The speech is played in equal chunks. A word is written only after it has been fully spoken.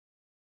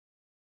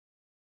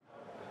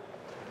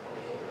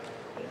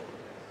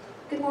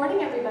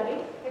morning,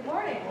 everybody. Good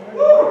morning.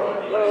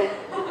 Hello.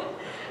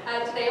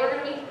 Today we're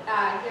going to be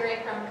hearing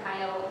from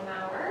Kyle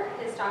Maurer.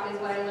 His talk is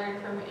what I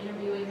learned from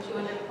interviewing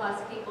 200 plus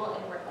people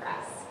in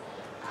WordPress.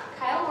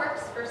 Kyle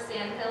works for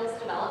Sandhills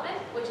Development,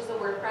 which is a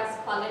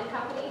WordPress plugin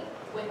company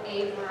with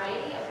a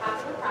variety of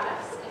popular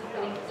products,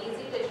 including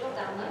easy digital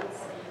downloads,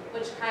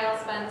 which Kyle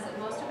spends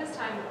most of his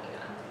time working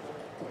on.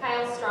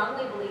 Kyle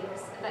strongly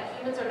believes that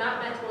humans are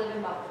not meant to live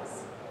in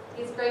bubbles.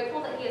 He's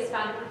grateful that he has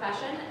found a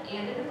profession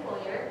and an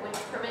employer which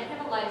permit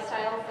him a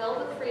lifestyle filled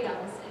with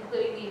freedoms,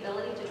 including the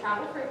ability to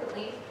travel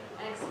frequently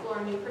and explore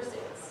new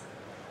pursuits.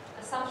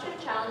 Assumption,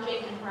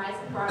 challenging, and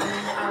horizon broadening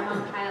are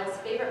among Kyle's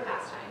favorite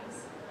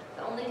pastimes.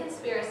 The only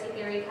conspiracy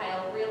theory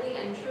Kyle really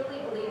and truly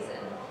believes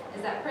in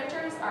is that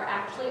printers are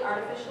actually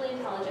artificially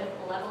intelligent,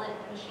 malevolent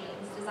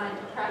machines designed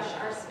to crush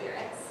our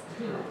spirits.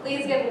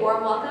 Please give a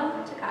warm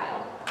welcome to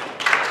Kyle.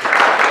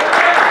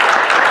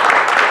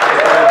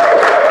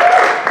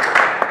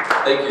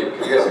 Thank you.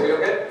 Can you guys hear me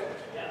okay?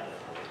 Yeah.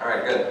 All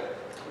right, good.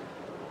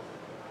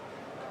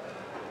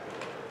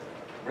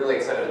 Really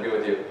excited to be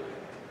with you.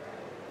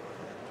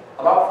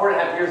 About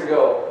 4.5 years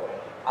ago,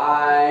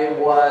 I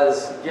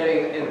was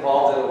getting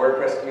involved in the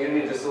WordPress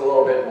community just a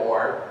little bit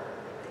more.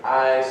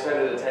 I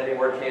started attending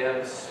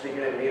WordCamps, speaking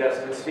at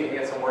meetups, been speaking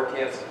at some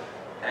WordCamps,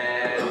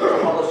 and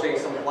publishing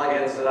some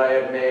plugins that I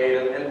had made,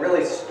 and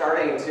really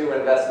starting to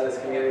invest in this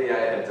community I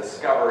had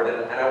discovered,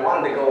 and I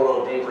wanted to go a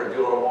little deeper and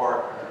do a little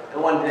more.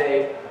 And one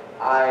day,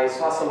 I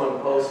saw someone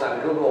post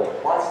on Google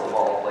Plus of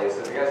all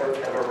places. You guys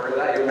ever heard of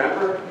that? You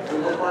remember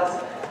Google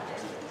Plus?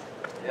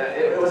 Yeah,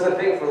 it was a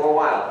thing for a little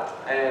while.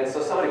 And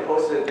so somebody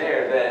posted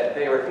there that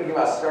they were thinking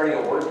about starting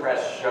a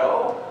WordPress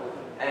show,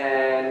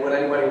 and would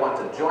anybody want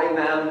to join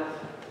them?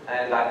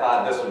 And I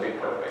thought this would be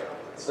perfect.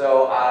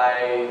 So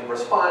I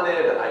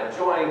responded, I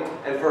joined,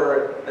 and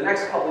for the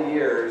next couple of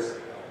years,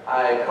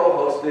 I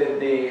co-hosted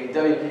the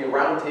WP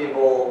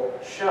Roundtable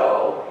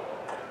show,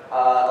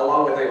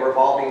 along with a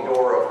revolving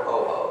door of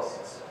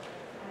co-hosts.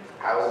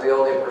 I was the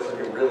only person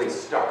who really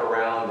stuck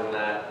around in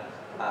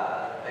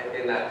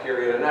that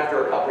period, and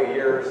after a couple of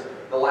years,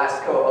 the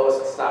last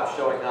co-host stopped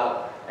showing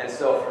up, and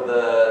so for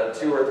the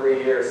 2 or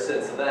 3 years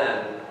since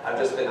then, I've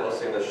just been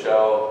hosting the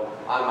show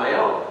on my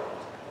own.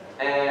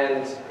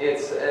 And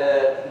it's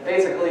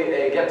basically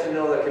a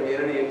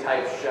get-to-know-the-community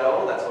type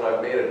show. That's what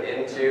I've made it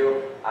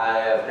into. I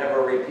have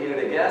never repeated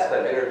a guest.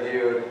 I've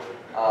interviewed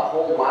a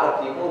whole lot of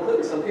people,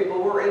 including some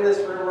people who are in this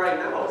room right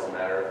now, as a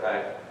matter of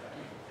fact.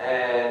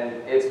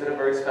 And it's been a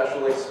very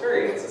special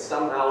experience. And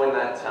somehow in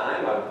that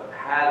time, I've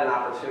had an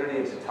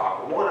opportunity to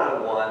talk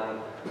one-on-one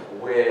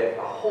with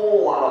a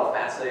whole lot of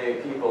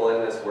fascinating people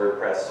in this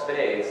WordPress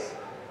space,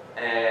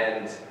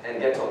 and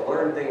get to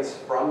learn things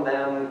from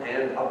them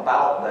and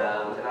about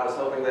them. And I was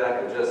hoping that I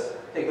could just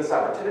take this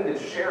opportunity to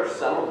share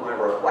some of my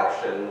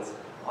reflections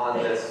on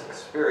this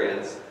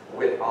experience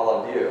with all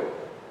of you.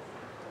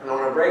 And I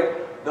want to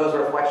break those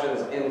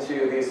reflections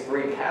into these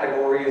 3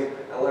 categories.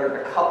 I learned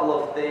a couple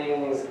of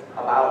things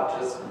about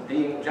just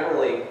being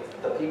generally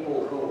the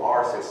people who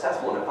are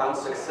successful and have found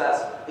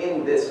success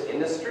in this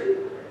industry.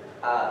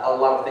 A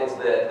lot of things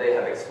that they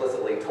have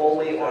explicitly told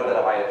me, or that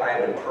I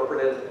have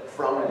interpreted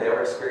from their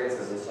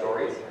experiences and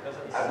stories.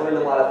 I've learned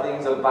a lot of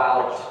things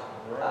about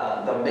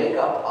the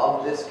makeup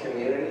of this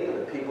community,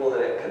 the people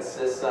that it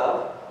consists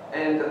of,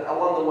 and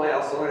along the way I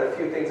also learned a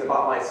few things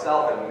about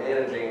myself and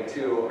managing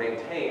to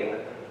maintain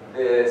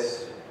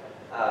this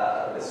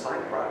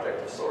side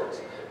project of sorts,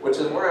 which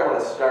is where I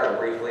want to start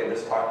briefly and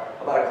just talk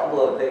about a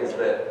couple of things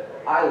that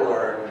I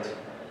learned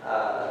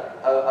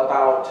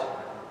about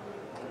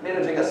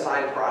managing a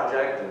side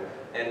project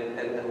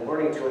and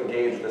learning to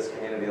engage this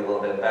community a little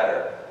bit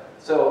better.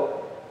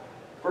 So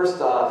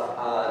first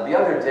off, the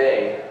other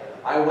day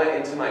I went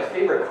into my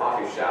favorite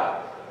coffee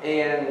shop,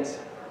 and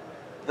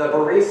the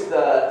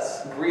barista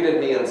greeted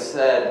me and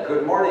said,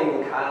 "Good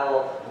morning,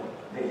 Kyle,"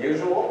 the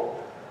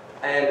usual.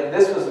 And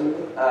this was,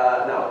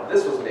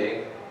 this was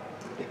me.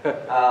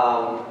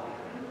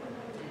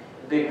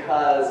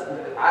 Because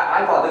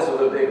I thought this was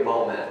a big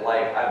moment.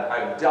 Like,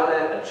 I've done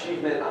it,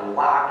 achievement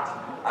unlocked.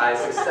 I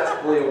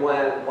successfully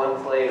went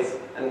one place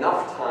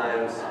enough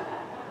times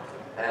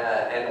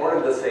and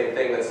ordered the same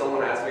thing that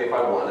someone asked me if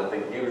I wanted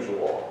the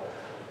usual.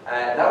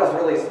 That was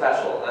really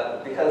special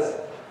because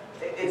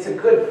it's a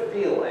good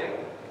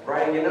feeling,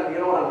 right? You know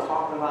what I'm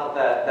talking about?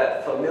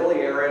 That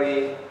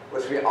familiarity,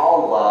 which we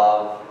all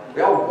love.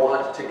 We all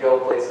want to go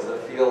places that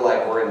feel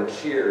like we're in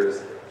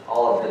Cheers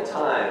all of the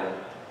time.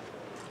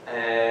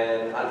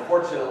 And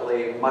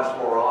unfortunately, much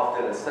more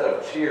often, instead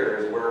of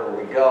Cheers, wherever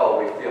we go,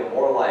 we feel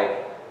more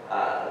like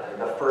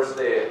the first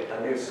day at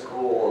a new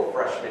school,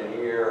 freshman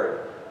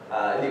year.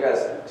 You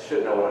guys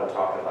should know what I'm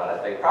talking about,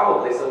 I think.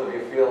 Probably some of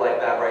you feel like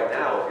that right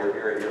now if you're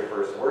here at your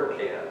first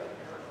WordCamp.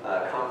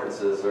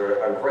 Conferences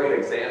are a great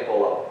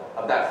example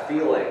of that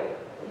feeling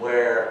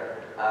where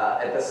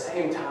at the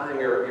same time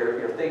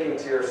you're thinking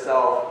to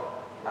yourself,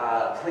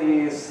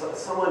 please,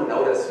 someone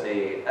notice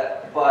me,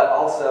 but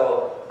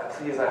also,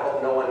 please, I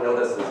hope no one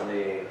notices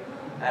me.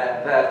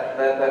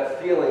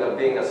 That feeling of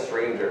being a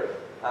stranger.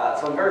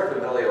 So I'm very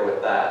familiar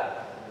with that.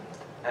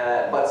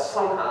 but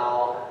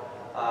somehow,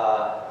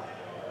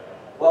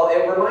 well,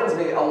 it reminds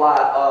me a lot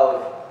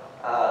of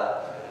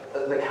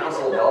the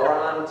Council of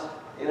Elrond,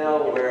 you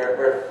know,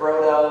 where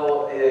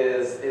Frodo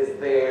is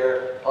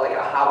there, like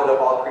a hobbit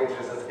of all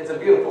creatures. It's a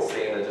beautiful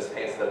scene that just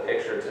paints the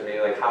picture to me,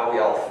 like how we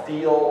all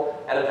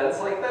feel at events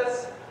like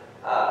this,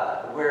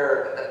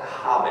 where a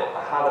hobbit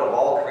of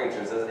all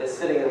creatures, is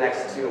sitting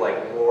next to like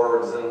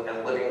lords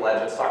and living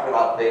legends, talking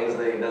about things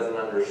that he doesn't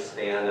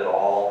understand at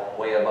all,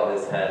 way above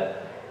his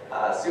head.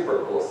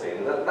 Super cool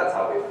scene. That's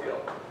how we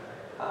feel.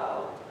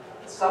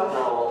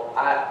 Somehow,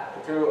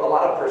 through a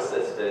lot of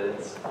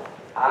persistence,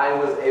 I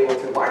was able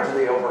to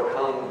largely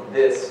overcome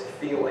this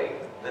feeling,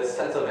 this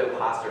sense of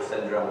imposter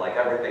syndrome, like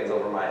everything's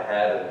over my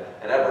head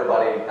and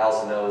everybody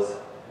else knows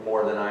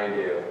more than I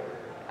do.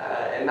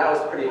 And that was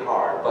pretty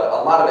hard, but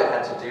a lot of it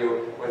had to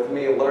do with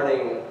me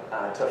learning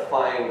to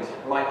find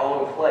my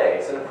own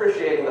place and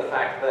appreciating the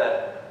fact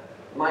that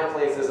my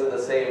place isn't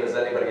the same as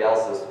anybody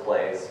else's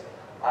place.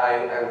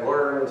 I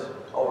learned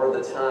over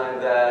the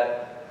time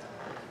that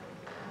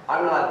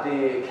I'm not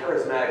the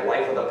charismatic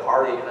life of the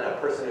party kind of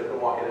person who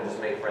can walk in and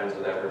just make friends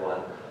with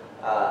everyone,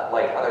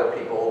 like other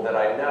people that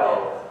I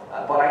know.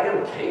 But I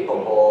am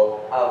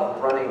capable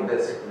of running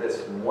this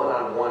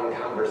one-on-one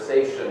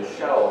conversation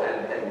show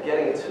and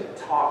getting to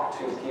talk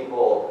to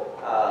people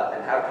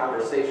and have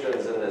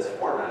conversations in this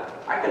format.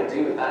 I can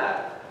do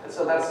that. And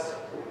so that's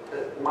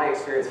my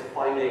experience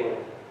finding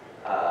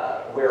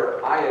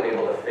where I am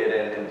able to fit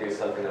in and do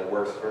something that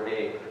works for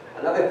me.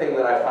 Another thing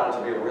that I found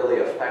to be really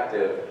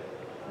effective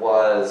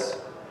was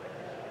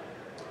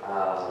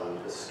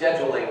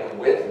scheduling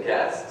with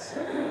guests.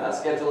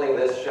 Scheduling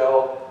this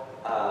show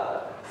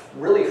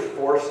really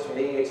forced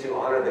me to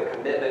honor the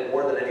commitment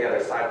more than any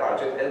other side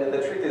project. And the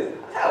truth is,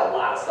 I've had a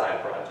lot of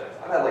side projects.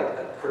 I've had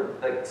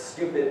like a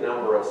stupid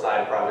number of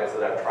side projects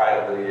that I've tried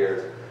over the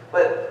years.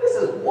 But this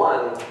is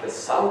one that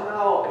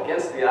somehow,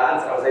 against the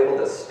odds, I was able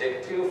to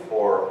stick to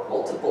for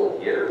multiple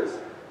years.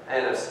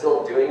 And I'm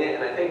still doing it.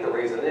 And I think the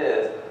reason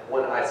is,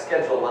 when I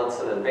schedule months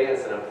in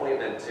advance an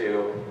appointment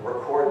to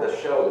record the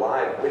show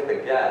live with a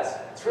guest,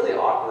 it's really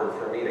awkward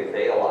for me to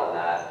bail on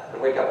that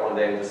and wake up one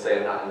day and just say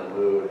I'm not in the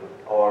mood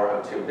or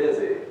I'm too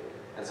busy.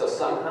 And so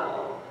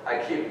somehow I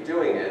keep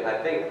doing it. And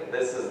I think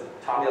this has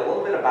taught me a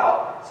little bit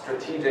about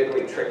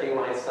strategically tricking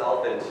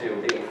myself into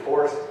being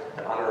forced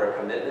to honor a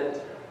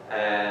commitment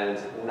and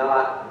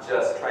not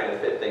just trying to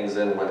fit things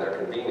in when they're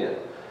convenient.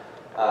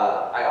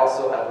 I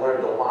also have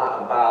learned a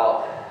lot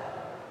about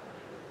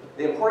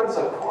the importance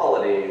of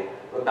quality,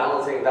 but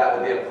balancing that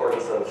with the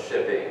importance of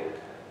shipping.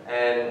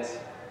 And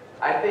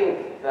I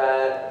think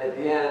that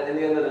in the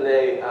end of the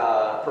day,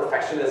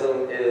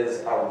 perfectionism is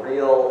a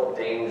real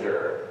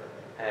danger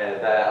and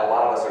that a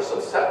lot of us are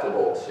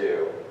susceptible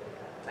to.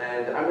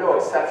 And I'm no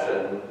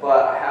exception,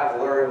 but I have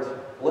learned,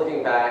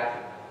 looking back,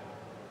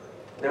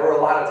 there were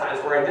a lot of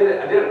times where I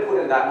didn't put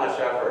in that much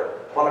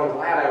effort, but I'm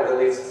glad I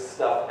released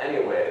stuff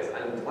anyways.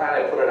 I'm glad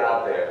I put it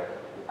out there.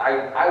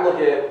 I look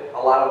at a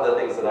lot of the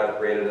things that I've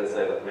created and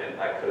say that, man,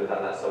 I could have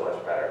done that so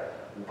much better.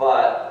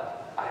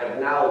 But I have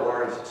now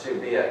learned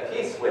to be at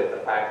peace with the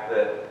fact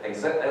that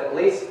at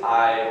least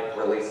I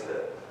released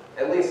it.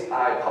 At least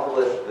I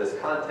published this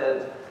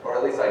content, or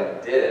at least I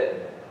did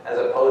it, as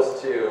opposed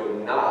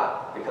to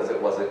not because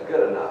it wasn't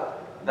good enough.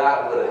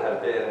 That would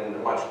have been a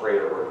much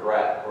greater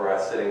regret were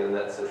I sitting in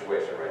that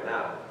situation right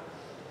now.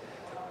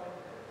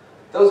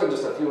 Those are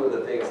just a few of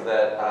the things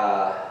that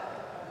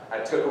I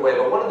took away,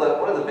 but one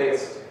of the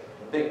biggest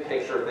big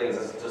picture things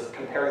is just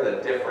comparing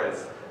the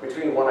difference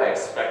between what I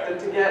expected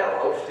to get or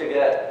hoped to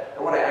get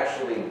and what I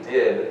actually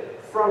did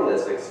from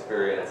this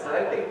experience. And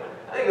I think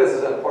this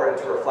is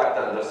important to reflect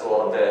on just a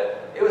little bit.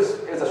 It was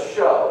a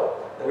show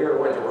that we were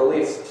going to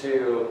release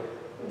to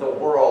the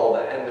world,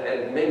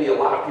 and maybe a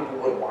lot of people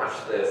would watch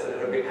this and it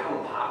would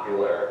become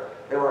popular.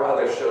 There were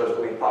other shows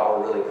that we thought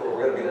were really cool.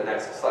 We're going to be the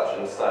next such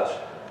and such,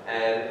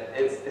 and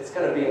it's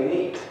going to be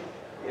neat.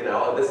 You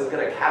know, this is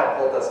going to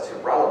catapult us to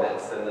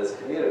relevance in this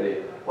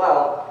community.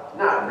 Well,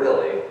 not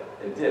really.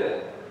 It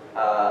didn't.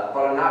 But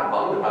I'm not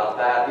bummed about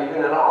that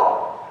even at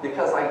all,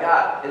 because I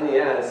got, in the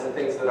end, some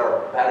things that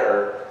are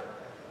better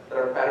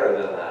than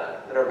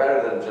that, that are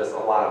better than just a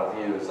lot of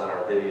views on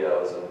our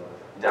videos and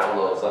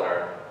downloads on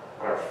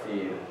our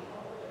feed.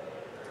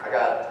 I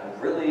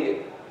got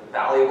really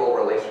valuable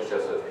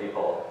relationships with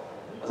people.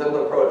 I was able to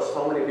approach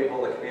so many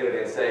people in the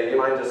community and say, you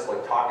mind just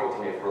like talking to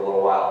me for a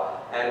little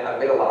while? And I've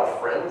made a lot of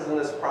friends in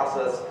this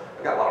process.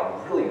 I got a lot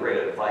of really great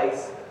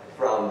advice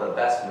from the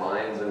best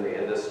minds in the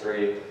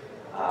industry,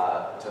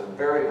 to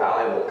very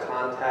valuable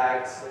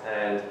contacts,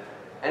 and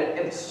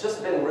it's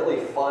just been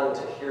really fun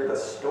to hear the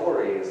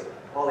stories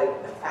of all the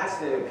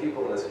fascinating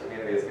people in this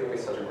community. It's given me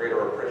such a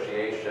greater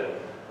appreciation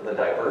for the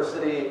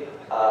diversity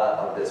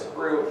of this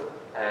group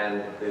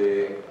and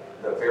the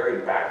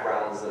varied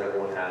backgrounds that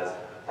everyone has.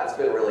 That's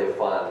been really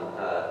fun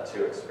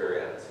to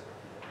experience.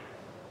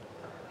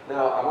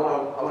 Now, I'm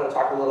going to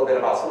talk a little bit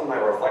about some of my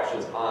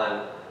reflections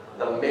on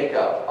the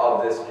makeup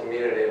of this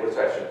community, which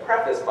I should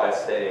preface by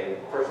saying,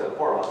 first and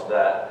foremost,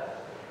 that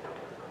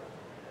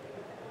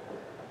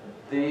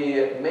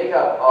The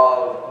makeup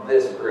of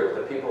this group,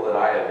 the people that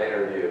I have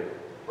interviewed,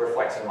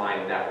 reflects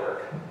my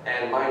network,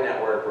 and my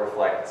network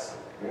reflects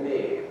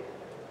me.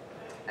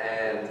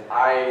 And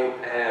I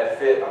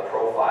fit a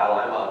profile.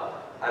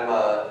 I'm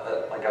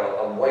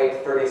a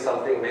white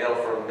 30-something male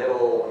from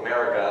Middle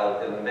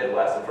America in the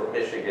Midwest. I'm from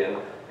Michigan,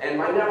 and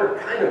my network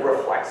kind of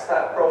reflects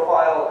that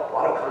profile. A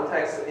lot of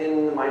context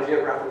in my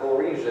geographical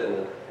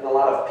region, and a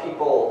lot of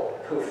people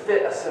who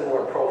fit a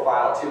similar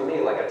profile to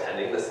me, like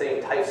attending the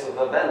same types of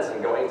events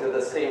and going to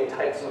the same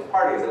types of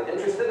parties and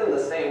interested in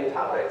the same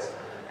topics.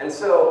 And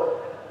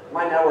so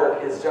my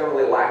network is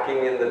generally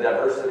lacking in the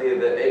diversity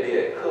that maybe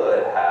it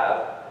could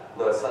have,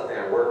 though it's something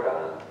I work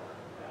on.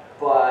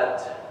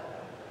 But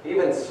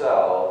even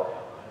so,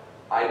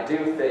 I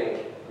do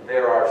think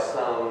there are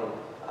some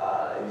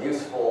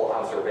useful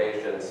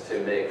observations to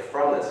make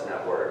from this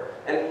network.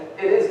 And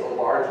it is a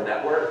large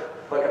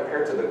network, but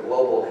compared to the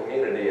global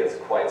community, it's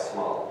quite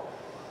small.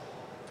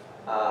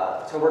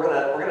 So we're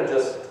gonna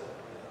just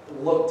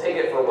take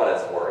it for what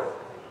it's worth.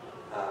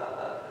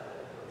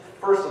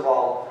 First of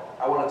all,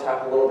 I want to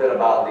talk a little bit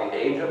about the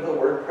age of the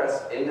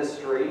WordPress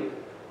industry.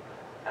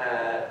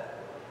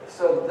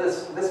 So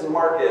this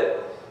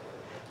market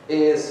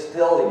is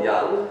still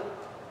young.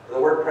 The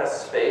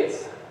WordPress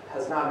space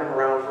has not been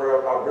around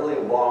for a really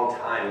long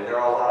time. There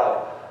are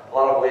a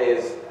lot of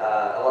ways,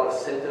 a lot of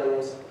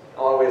symptoms,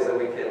 a lot of ways that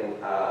we can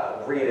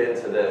read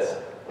into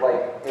this.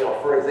 Like,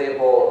 for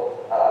example,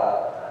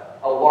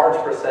 a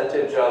large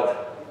percentage of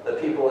the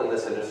people in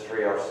this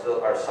industry are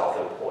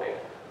self-employed.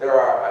 There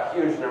are a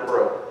huge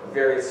number of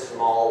very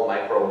small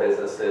micro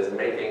businesses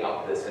making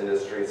up this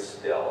industry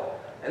still.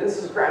 And this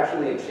is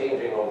gradually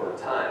changing over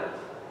time.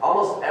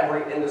 Almost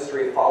every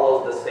industry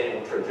follows the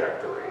same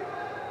trajectory.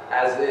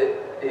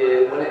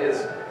 When it is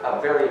a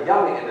very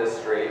young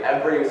industry,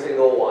 every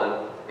single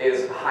one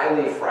is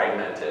highly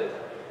fragmented.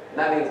 And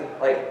that means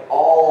like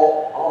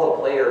all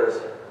the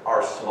players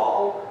are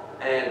small,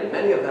 and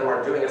many of them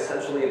are doing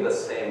essentially the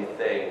same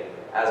thing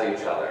as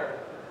each other.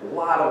 A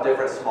lot of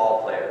different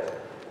small players.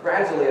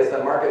 Gradually, as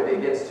the market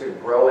begins to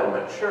grow and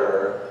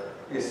mature,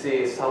 you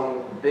see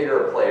some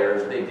bigger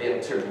players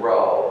begin to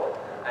grow.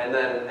 And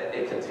then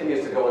it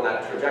continues to go in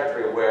that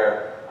trajectory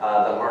where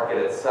the market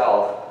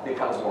itself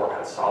becomes more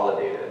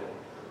consolidated.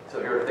 So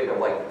if you were to think of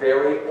like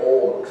very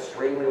old,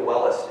 extremely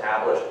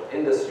well-established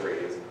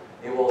industries,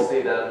 you will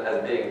see them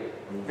as being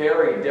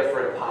very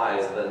different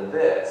pies than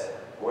this,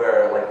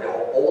 where like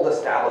the old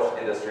established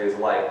industries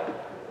like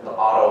the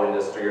auto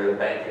industry or the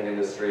banking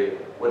industry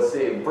would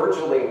see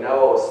virtually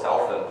no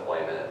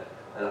self-employment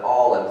and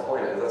all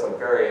employment. That's a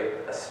very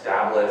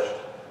established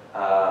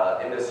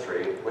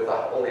industry with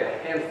only a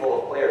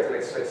handful of players, and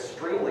it's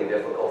extremely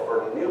difficult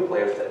for new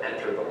players to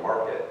enter the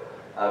market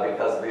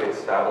because the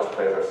established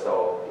players are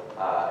so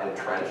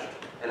entrenched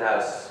and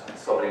have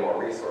so many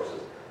more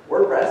resources.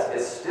 WordPress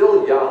is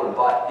still young,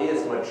 but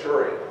is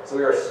maturing. So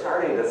we are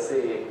starting to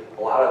see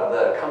a lot of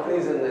the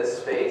companies in this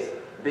space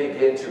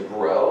begin to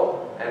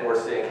grow, and we're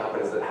seeing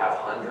companies that have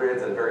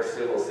hundreds, and very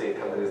soon we'll see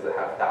companies that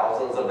have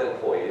thousands of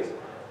employees.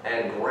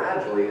 And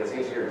gradually, as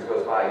each year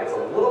goes by, it gets a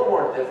little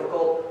more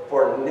difficult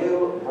for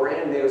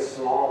brand new,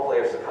 small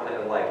players to come in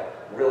and like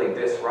really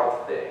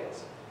disrupt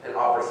things and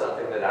offer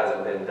something that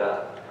hasn't been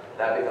done.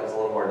 That becomes a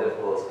little more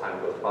difficult as time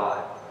goes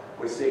by.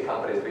 We see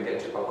companies begin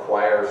to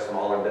acquire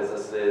smaller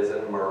businesses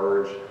and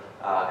merge,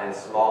 and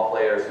small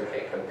players who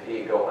can't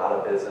compete go out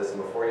of business,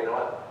 and before you know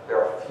it,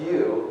 there are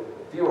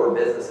fewer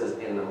businesses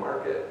in the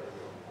market.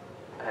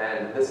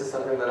 And this is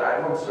something that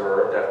I've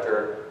observed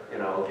after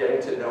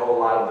getting to know a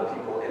lot of the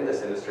people in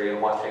this industry and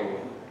watching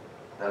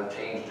them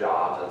change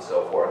jobs and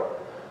so forth.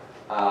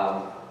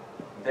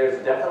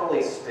 There's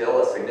definitely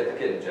still a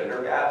significant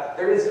gender gap.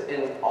 There is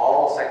in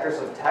all sectors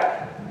of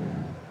tech.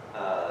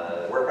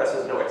 WordPress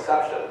is no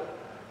exception.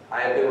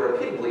 I have been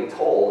repeatedly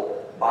told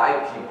by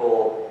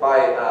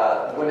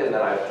women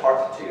that I've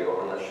talked to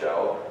on the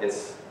show,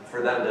 it's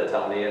for them to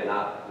tell me and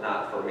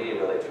not for me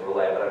really to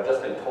relay, but I've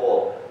just been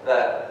told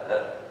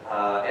that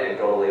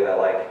anecdotally that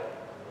like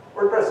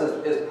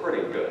WordPress is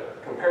pretty good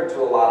compared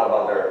to a lot of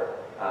other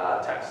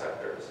tech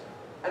sectors.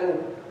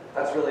 And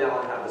that's really all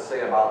I have to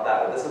say about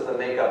that. But this is the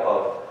makeup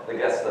of the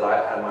guests that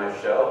I've had on my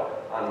show,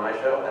 and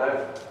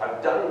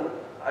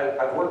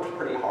I've worked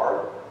pretty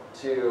hard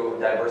to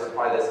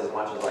diversify this as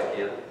much as I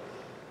can.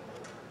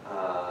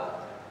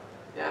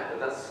 Yeah, but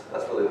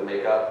that's really the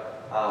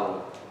makeup.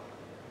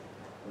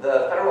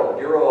 The Federal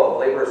Bureau of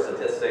Labor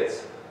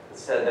Statistics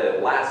said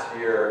that last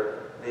year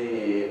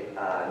the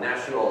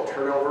national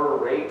turnover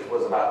rate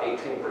was about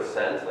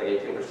 18%. Like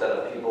 18%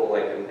 of people,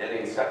 like in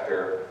any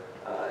sector,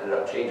 ended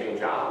up changing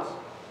jobs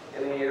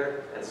in a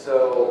year. And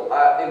so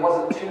it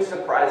wasn't too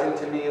surprising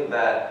to me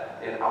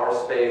that in our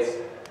space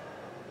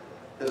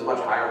there's a much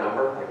higher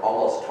number, like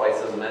almost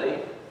twice as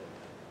many.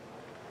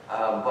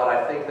 But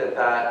I think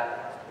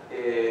that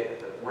it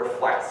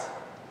reflects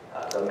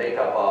the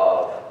makeup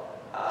of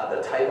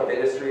the type of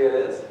industry it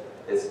is.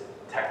 It's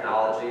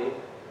technology,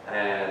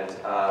 and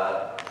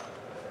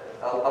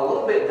a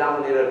little bit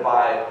dominated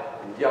by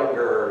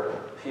younger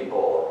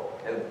people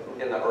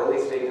in the early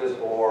stages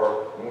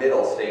or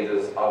middle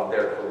stages of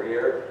their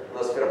career. And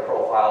those fit a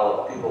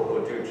profile of people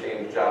who do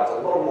change jobs a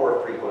little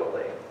more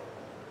frequently.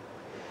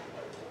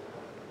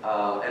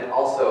 And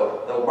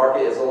also, the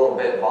market is a little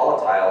bit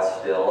volatile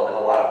still, and a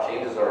lot of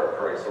changes are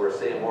occurring. So we're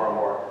seeing more and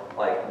more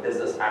like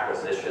business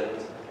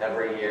acquisitions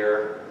every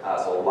year.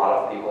 So a lot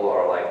of people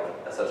are like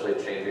essentially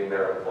changing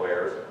their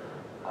employers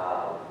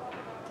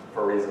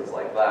for reasons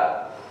like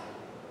that.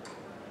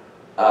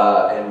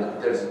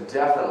 And there's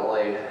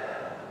definitely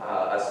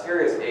a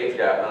serious age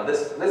gap. Now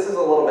this is a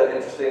little bit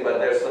interesting, but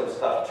there's some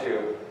stuff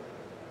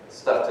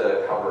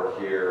to cover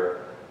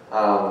here.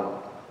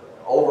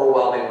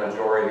 Overwhelming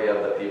majority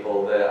of the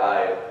people that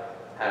I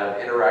have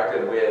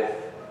interacted with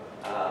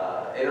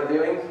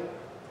interviewing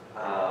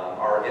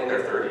are in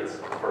their 30s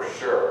for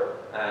sure,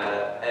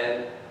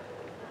 and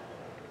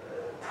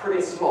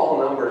pretty small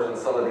numbers in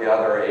some of the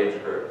other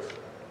age groups.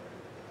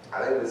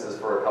 I think this is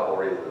for a couple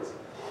reasons.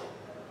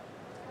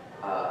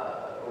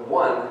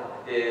 One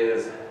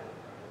is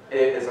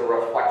it is a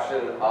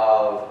reflection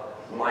of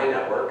my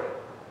network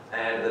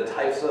and the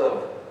types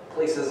of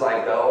places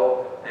I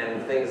go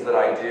and things that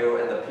I do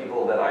and the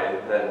people that I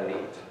then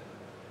meet.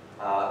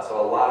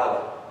 So a lot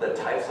of the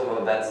types of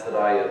events that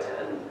I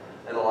attend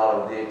and a lot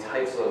of the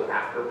types of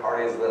after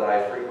parties that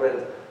I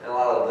frequent and a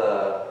lot of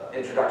the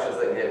introductions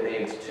that get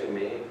made to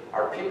me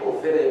are people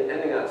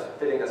ending up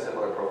fitting a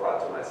similar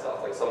profile to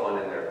myself, like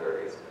someone in their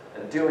 30s,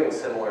 and doing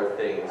similar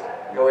things,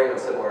 going on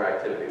similar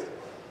activities.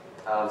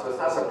 So it's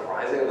not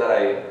surprising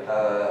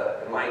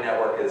that my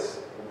network is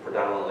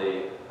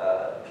predominantly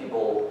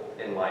people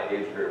in my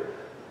age group,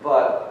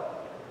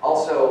 but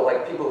also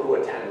like people who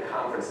attend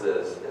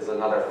conferences is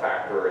another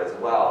factor as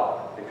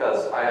well,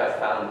 because I have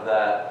found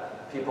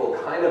that people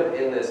kind of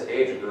in this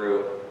age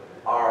group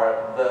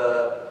are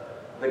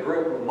the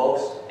group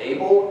most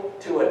able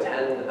to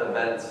attend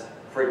events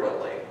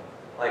frequently.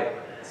 Like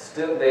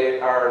still they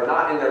are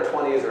not in their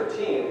 20s or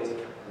teens,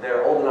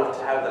 they're old enough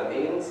to have the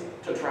means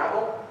to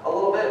travel a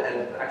little bit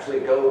and actually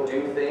go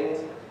do things.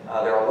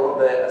 They're a little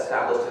bit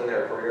established in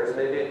their careers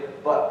maybe,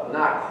 but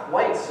not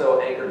quite so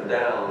anchored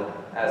down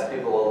as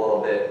people a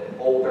little bit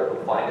older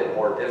who find it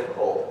more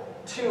difficult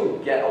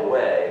to get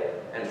away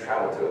and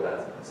travel to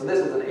events. So this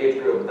is an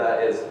age group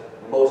that is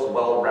most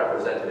well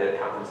represented at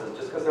conferences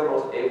just because they're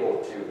most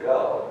able to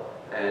go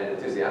and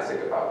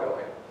enthusiastic about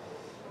going.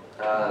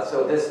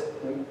 So this,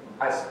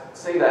 I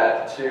say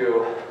that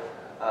to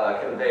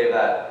convey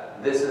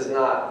that this is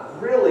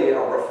not really a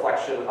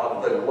reflection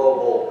of the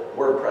global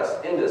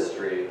WordPress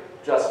industry,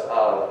 just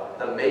of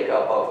the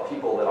makeup of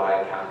people that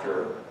I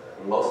encounter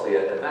mostly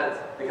at events,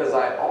 because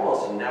I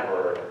almost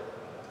never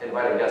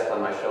invite a guest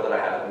on my show that I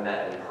haven't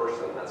met in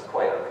person. That's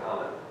quite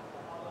uncommon.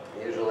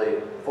 I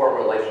usually form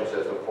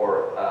relationships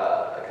before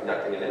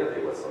conducting an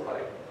interview with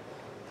somebody.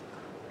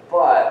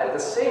 But at the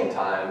same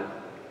time,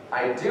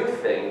 I do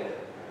think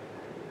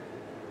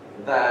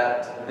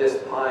that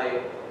this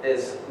pie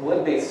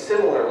would be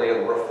similarly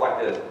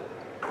reflected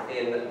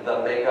in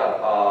the makeup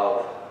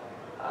of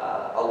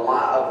a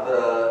lot of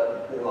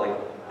the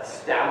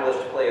established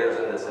players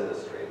in this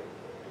industry.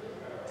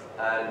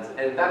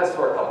 And that is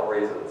for a couple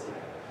reasons.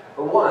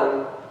 For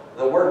one,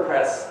 the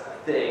WordPress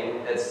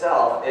thing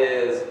itself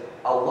is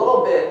a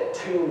little bit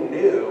too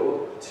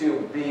new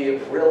to be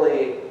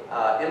really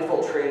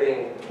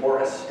infiltrating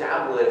more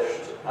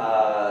established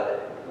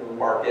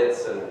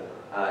markets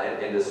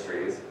and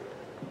industries,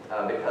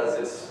 because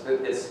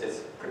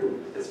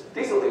it's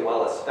decently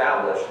well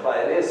established, but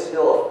it is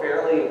still a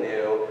fairly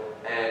new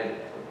and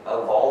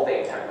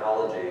evolving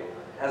technology. It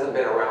hasn't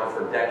been around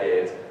for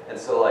decades, and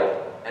so like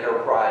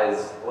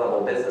enterprise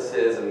level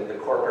businesses and the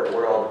corporate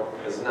world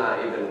is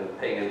not even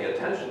paying any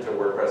attention to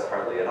WordPress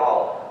hardly at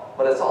all.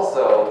 But it's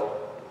also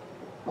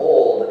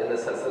old in the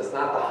sense that it's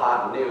not the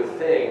hot new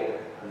thing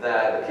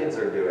that the kids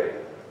are doing.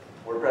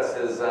 WordPress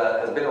has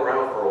been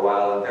around for a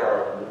while, and there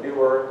are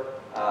newer,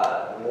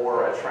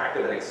 more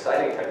attractive and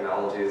exciting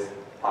technologies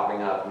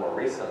popping up more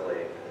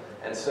recently.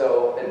 And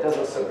so it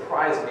doesn't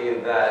surprise me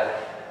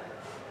that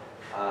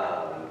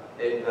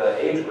the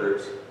age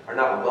groups are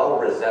not well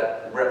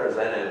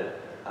represented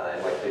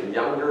in like the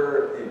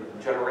younger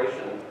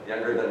generation,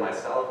 younger than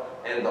myself,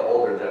 and the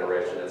older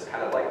generation. It's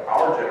kind of like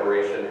our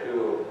generation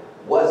who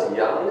was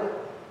young.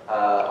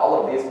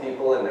 All of these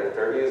people in their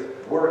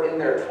 30s were in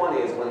their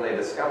 20s when they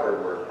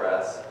discovered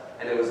WordPress,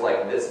 and it was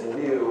like this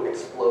new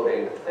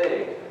exploding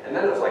thing. And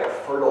then it was like a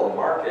fertile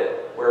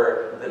market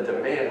where the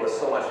demand was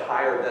so much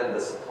higher than the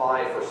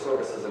supply for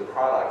services and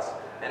products.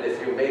 And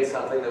if you made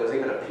something that was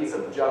even a piece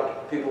of junk,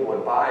 people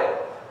would buy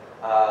it.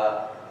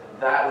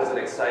 That was an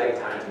exciting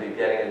time to be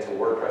getting into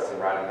WordPress and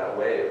riding that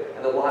wave.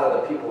 And a lot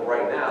of the people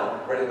right now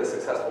running the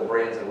successful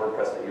brands in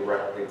WordPress that you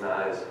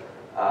recognize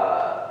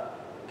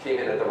came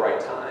in at the right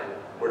time.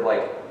 We're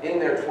like in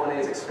their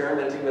 20s,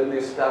 experimenting with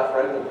new stuff,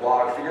 writing a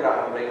blog, figured out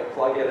how to make a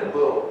plugin, and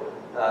boom.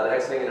 The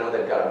next thing you know,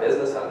 they've got a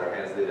business on their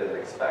hands they didn't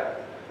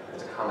expect.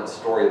 It's a common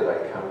story that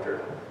I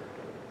encountered.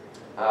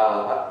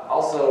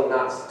 Also,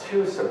 not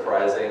too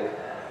surprising,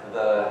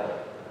 the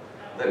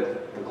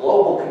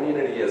global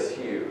community is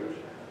huge.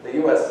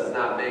 the US does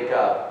not make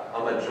up a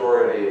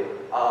majority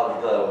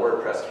of the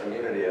WordPress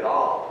community at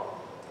all,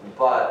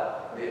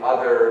 but the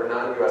other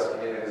non-US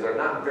communities are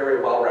not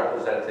very well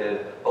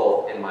represented,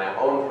 both in my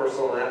own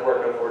personal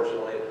network,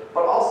 unfortunately,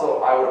 but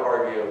also, I would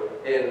argue,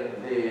 in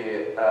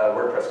the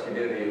WordPress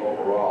community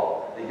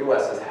overall. The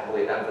US is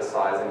heavily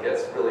emphasized and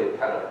gets really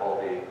kind of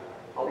all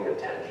the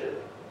attention,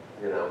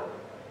 you know.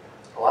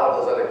 A lot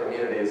of those other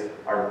communities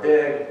are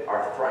big,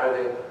 are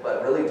thriving,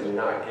 but really do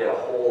not get a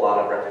whole lot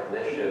of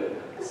recognition.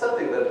 It's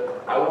something that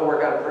I want to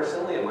work on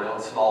personally in my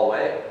own small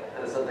way,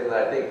 and it's something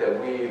that I think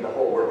that we, the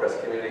whole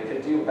WordPress community,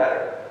 can do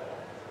better.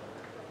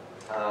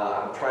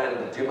 I'm trying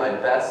to do my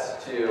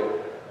best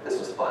to, this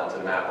was fun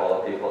to map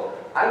all the people.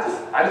 I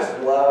just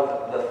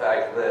love the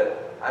fact that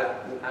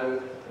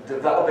I'm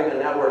developing a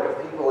network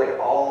of people like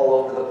all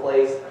over the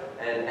place,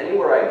 and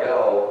anywhere I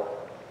go,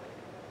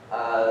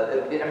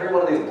 every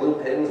one of these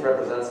blue pins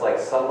represents like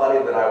somebody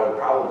that I would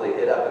probably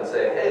hit up and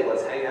say, hey,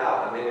 let's hang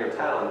out, I'm in your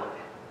town,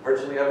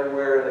 virtually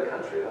everywhere in the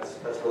country.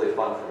 That's really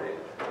fun for me.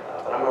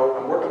 But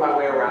I'm working my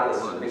way around.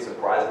 This would be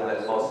surprising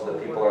that most of the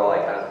people are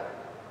like kind of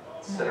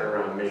centered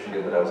around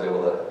Michigan that I was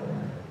able to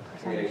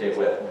communicate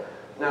with.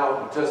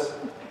 Now, just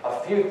a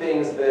few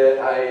things that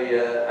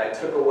I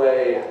took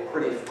away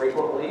pretty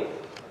frequently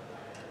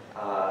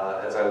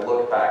as I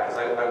look back, because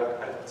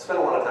I spent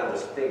a lot of time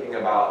just thinking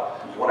about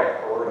what I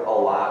heard a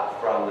lot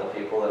from the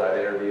people that I've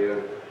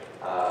interviewed.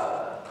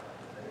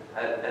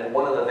 And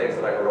one of the things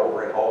that I heard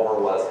over and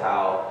over was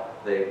how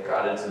they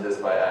got into this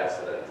by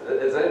accident.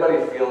 Does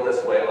anybody feel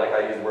this way? Like,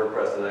 I use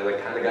WordPress and I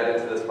like kind of got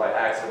into this by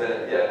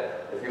accident? Yeah,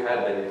 if you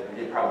had been,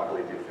 you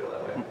probably do feel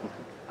that way.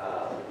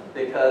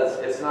 Because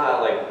it's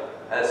not like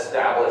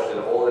established and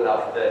old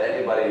enough that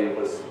anybody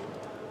was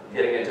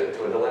getting into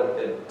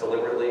it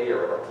deliberately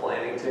or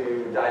planning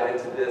to dive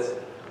into this.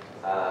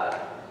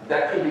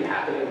 That could be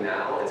happening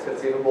now. It's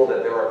conceivable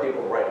that there are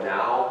people right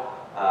now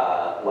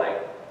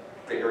like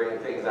figuring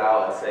things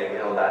out and saying, you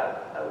know,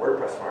 that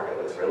WordPress market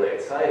looks really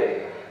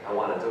exciting. I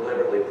want to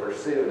deliberately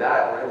pursue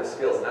that, learn the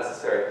skills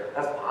necessary.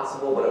 That's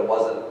possible, but it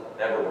wasn't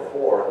ever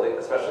before,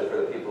 especially for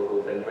the people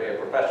who've been doing it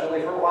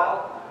professionally for a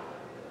while.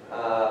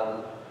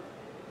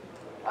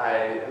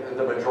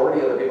 The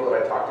majority of the people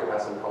that I talked to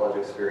have some college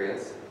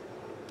experience,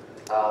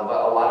 but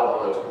a lot of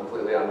them was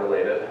completely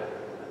unrelated.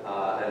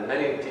 And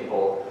many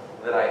people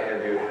that I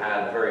interviewed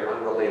had very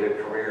unrelated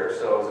careers,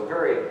 so it was a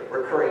very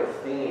recurring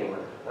theme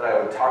that I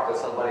would talk to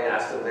somebody,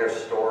 ask them their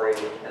story,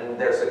 and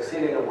they're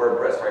succeeding in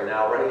WordPress right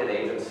now, running an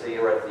agency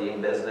or a theme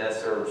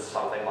business or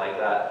something like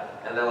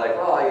that. And they're like,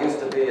 well, I used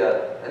to be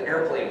an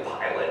airplane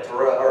pilot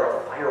or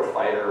a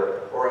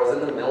firefighter, or I was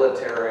in the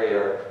military,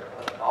 or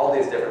all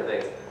these different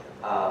things.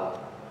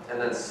 And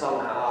then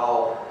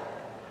somehow,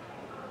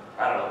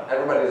 I don't know,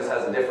 everybody just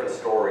has a different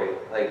story.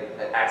 Like,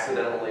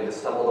 accidentally just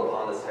stumbled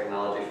upon this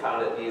technology,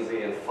 found it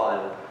easy and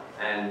fun,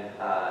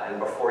 and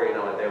before you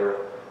know it, they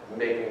were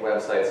making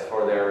websites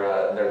for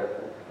their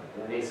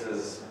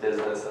niece's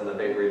business and the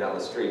bakery down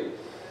the street.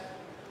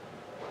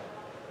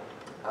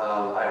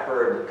 I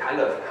heard kind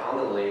of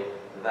commonly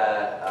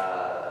that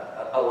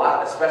a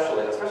lot,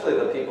 especially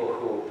the people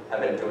who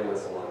have been doing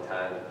this a long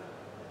time,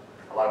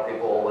 a lot of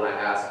people, when I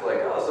ask,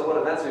 like, oh, so what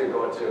events are you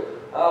going to?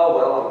 Oh,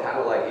 well, I'm kind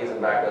of like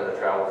easing back on the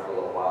travel for a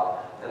little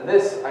while. And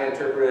this I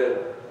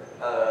interpreted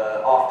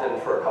often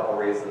for a couple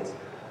reasons.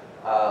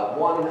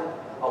 One,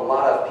 a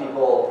lot of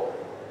people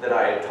that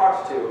I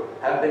talked to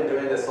have been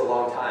doing this a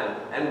long time.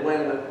 And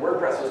when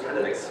WordPress was kind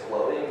of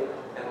exploding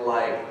in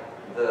like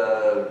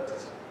the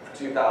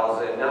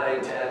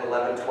 2009, 10,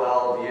 11,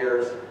 12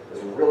 years, it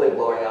was really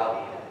blowing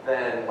up,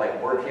 then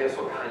like WordCamps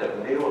were kind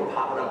of new and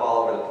popping up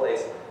all over the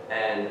place.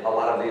 And a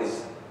lot of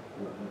these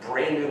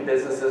brand new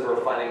businesses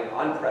were finding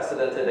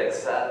unprecedented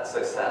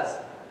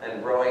success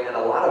and growing. And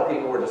a lot of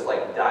people were just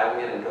like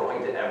diving in and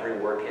going to every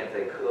WordCamp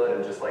they could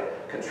and just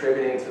like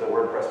contributing to the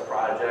WordPress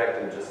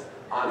project and just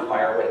on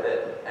fire with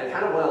it. And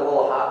kind of went a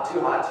little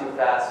too hot, too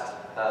fast,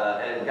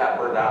 and got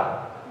burned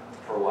out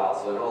for a while.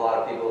 So I know a lot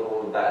of people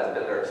who that has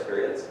been their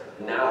experience.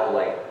 Now,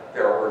 like,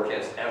 there are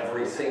WordCamps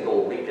every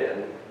single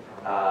weekend,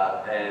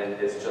 and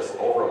it's just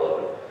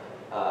overload.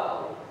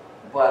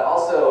 But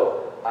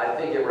also, I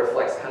think it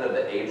reflects kind of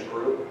the age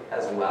group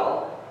as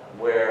well,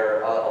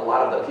 where a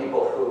lot of the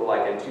people who,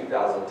 like in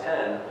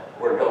 2010,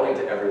 were going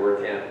to every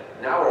WordCamp,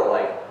 now are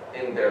like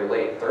in their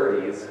late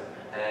 30s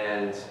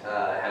and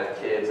have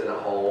kids in a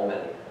home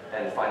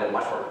and find it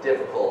much more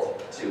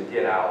difficult to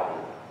get out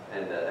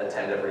and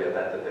attend every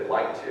event that they'd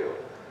like to.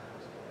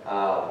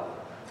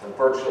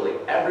 Virtually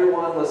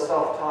everyone was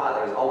self-taught.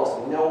 There's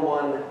almost no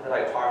one that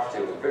I talked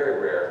to. It was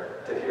very rare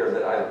to hear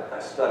that I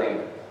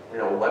studied, you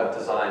know, web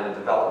design and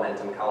development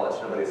in college.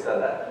 Nobody said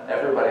that.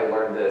 Everybody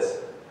learned this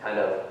kind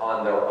of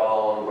on their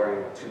own,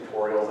 learning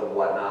tutorials and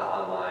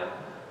whatnot online,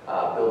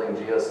 building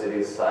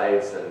GeoCities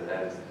sites and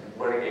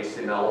learning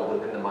HTML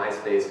within the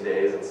MySpace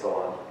days and so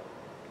on.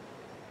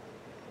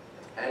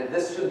 And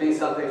this should be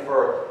something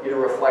for you to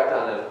reflect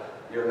on if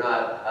you're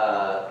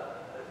not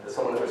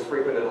someone who's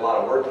frequented a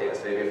lot of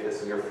WordCamps. Maybe if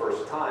this is your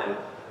first time.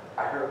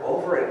 I heard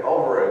over and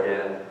over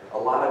again a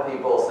lot of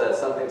people said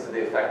something to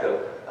the effect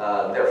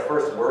of their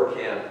first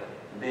WordCamp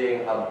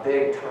being a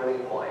big turning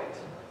point.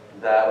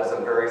 That was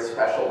a very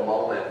special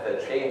moment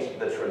that changed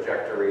the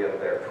trajectory of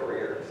their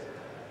careers.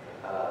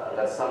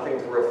 That's something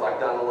to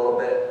reflect on a little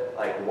bit,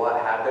 like what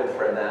happened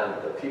for them,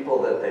 the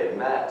people that they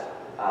met,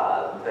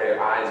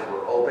 their eyes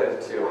were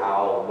open to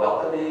how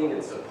welcoming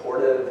and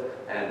supportive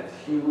and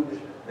huge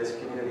this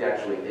community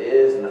actually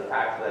is, and the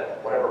fact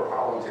that whatever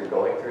problems you're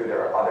going through,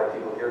 there are other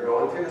people here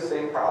going through the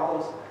same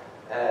problems.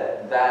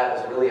 That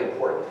is really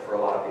important for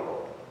a lot of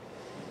people.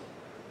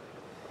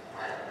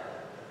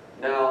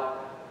 Now,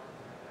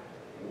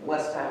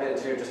 let's dive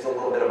into just a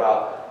little bit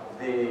about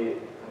the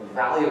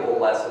valuable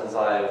lessons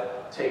I've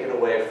taken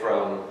away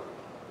from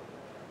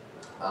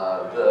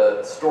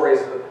the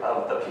stories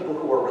of the people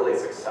who were really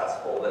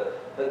successful,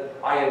 that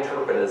I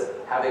interpret as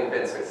having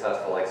been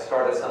successful, like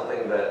started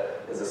something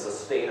that is a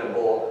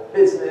sustainable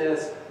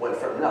business, went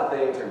from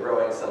nothing to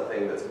growing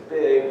something that's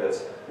big,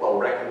 that's well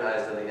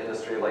recognized in the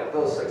industry, like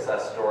those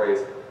success stories.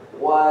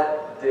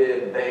 What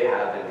did they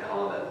have in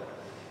common?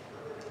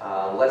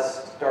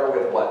 Let's start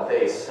with what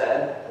they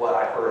said, what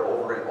I heard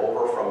over and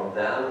over from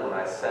them when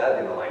I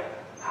said, like,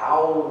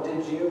 how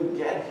did you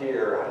get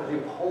here? How did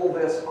you pull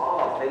this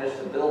off? Manage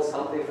to build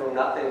something from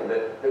nothing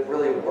that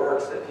really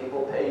works, that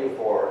people pay you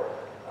for?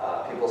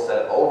 People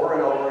said over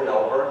and over and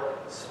over,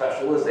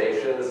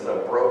 specialization. This is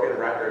a broken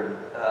record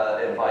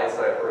advice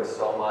that I've heard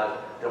so much.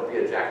 Don't be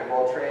a jack of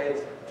all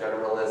trades.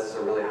 Generalists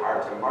are really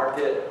hard to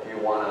market. If you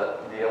want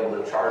to be able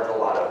to charge a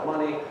lot of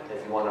money,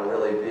 if you want to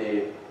really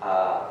be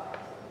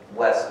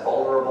less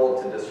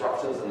vulnerable to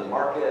disruptions in the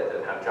market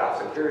and have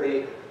job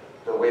security,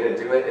 the way to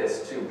do it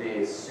is to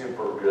be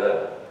super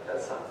good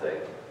at something.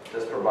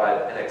 Just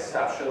provide an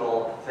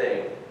exceptional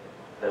thing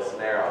that's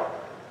narrow.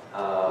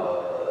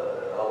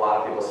 A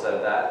lot of people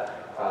said that.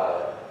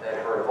 I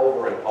heard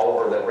over and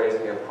over that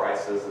raising your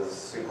prices is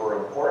super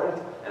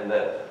important and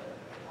that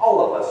all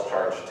of us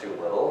charge too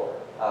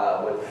little,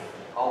 with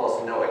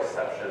almost no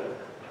exception.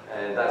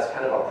 And that's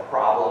kind of a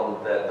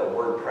problem that the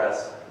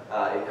WordPress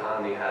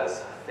economy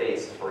has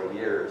faced for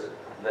years,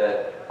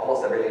 that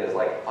almost everything is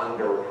like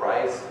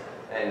underpriced.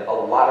 And a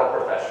lot of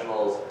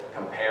professionals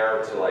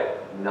compare to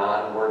like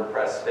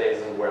non-WordPress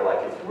spaces where like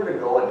if you were to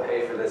go and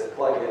pay for this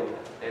plugin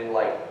in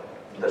like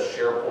the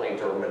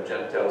SharePoint or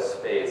Magento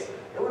space,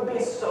 it would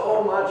be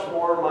so much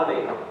more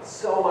money,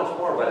 so much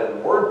more. But in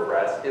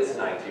WordPress, it's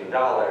 $19.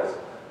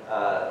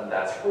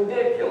 That's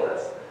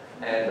ridiculous.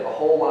 And a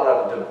whole lot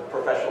of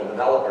professional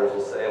developers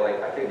will say,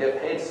 like, I could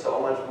get paid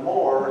so much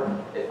more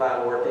if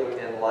I'm working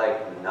in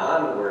like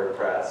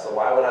non-WordPress. So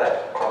why would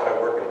I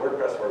work in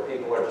WordPress where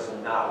people are just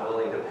not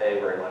willing to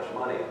pay very much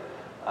money?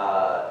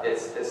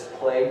 It's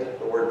plagued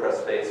the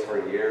WordPress space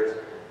for years,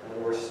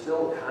 and we're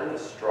still kind of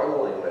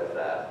struggling with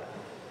that.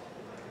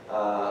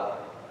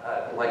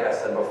 Like I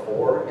said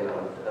before,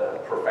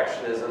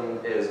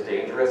 perfectionism is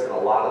dangerous, and a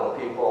lot of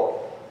the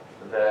people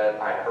that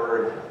I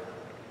heard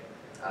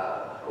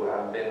who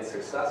have been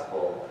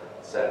successful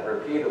said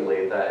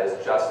repeatedly that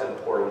it's just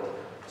important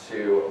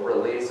to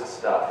release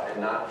stuff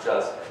and not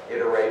just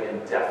iterate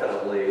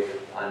indefinitely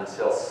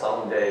until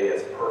someday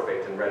it's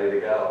perfect and ready to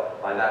go.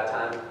 By that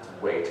time,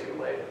 it's way too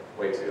late,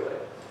 way too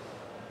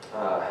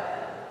late.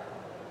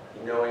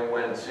 Knowing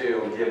when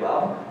to give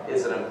up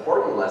is an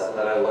important lesson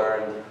that I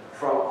learned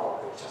from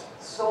just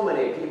so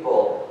many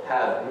people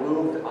have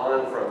moved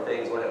on from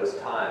things when it was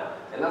time.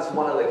 And that's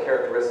one of the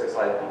characteristics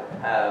I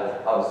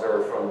have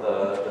observed from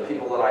the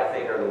people that I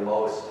think are the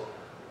most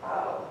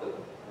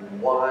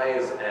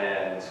wise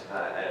and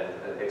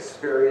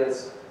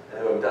experienced and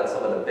who have done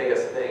some of the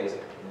biggest things.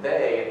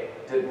 They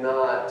did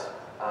not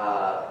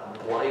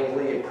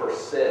blindly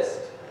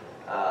persist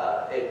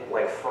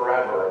like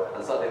forever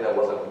on something that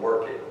wasn't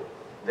working.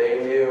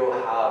 They knew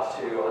how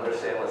to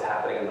understand what's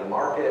happening in the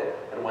market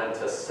and when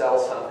to sell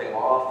something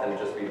off and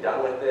just be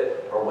done with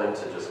it, or when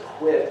to just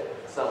quit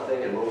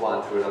something and move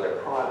on to another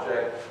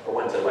project, or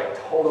when to like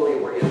totally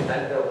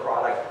reinvent their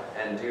product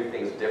and do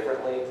things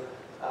differently.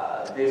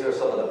 These are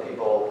some of the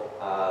people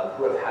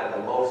who have had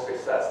the most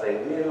success.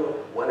 They knew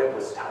when it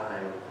was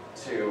time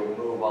to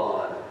move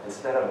on,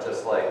 instead of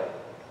just like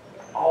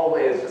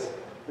always just,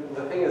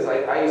 the thing is,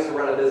 I used to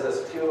run a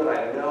business too, and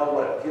I know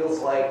what it feels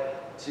like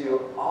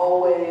to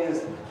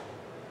always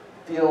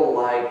feel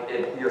like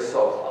you're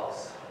so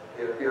close.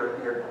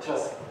 You're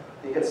just,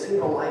 you can see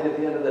the light at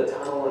the end of the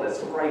tunnel and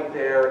it's right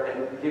there,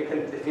 and you can,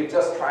 if you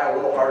just try a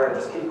little harder and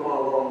just keep going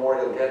a little more,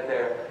 you'll get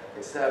there,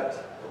 except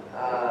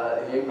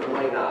you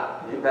might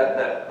not.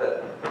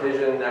 That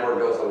vision never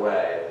goes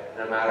away,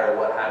 no matter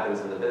what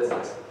happens in the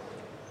business.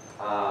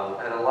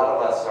 And a lot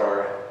of us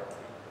are,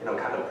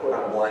 kind of put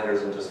on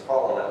blinders and just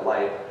follow that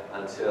light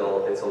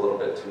until it's a little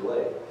bit too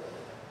late.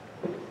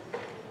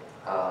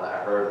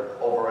 I heard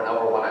over and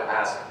over when I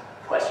asked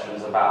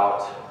questions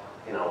about,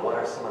 what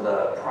are some of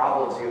the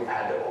problems you've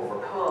had to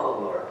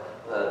overcome, or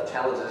the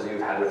challenges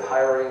you've had with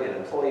hiring and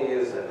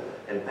employees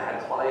and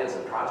bad clients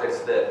and projects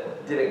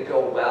that didn't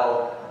go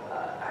well.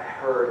 I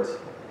heard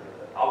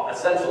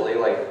essentially,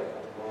 like,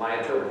 my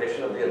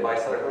interpretation of the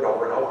advice that I heard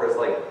over and over is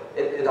like,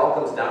 it all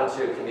comes down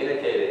to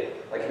communicating,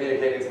 like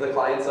communicating to the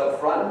clients up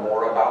front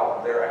more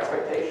about their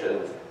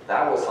expectations.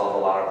 That will solve a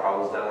lot of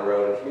problems down the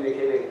road, and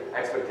communicating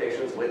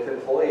expectations with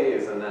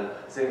employees, and then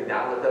sitting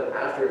down with them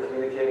after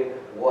communicating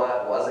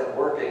what wasn't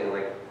working.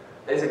 Like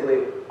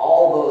basically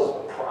all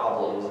those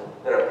problems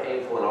that are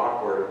painful and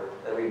awkward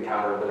that we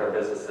encounter with our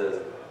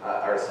businesses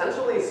are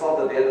essentially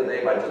solved at the end of the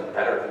day by just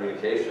better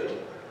communication.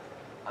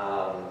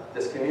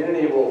 This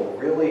community will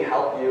really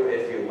help you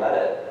if you let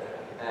it,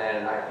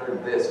 and I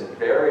heard this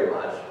very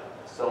much.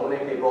 So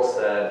many people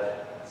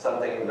said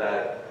something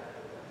that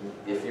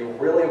if you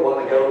really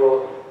want to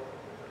go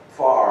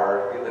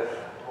far,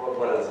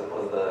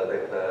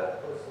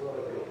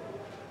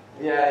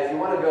 yeah, if you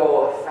want to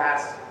go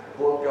fast,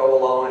 go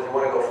alone. If you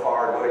want to go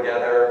far, go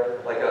together,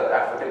 like an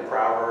African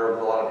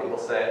proverb a lot of people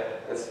say.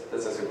 It's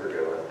a super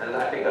good one, and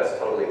I think that's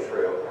totally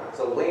true.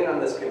 So lean on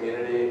this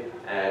community,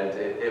 and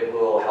it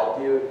will help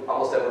you.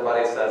 Almost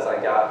everybody says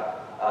I got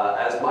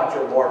as much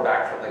or more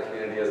back from the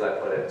community as I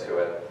put into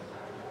it.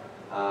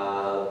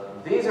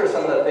 These are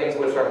some of the things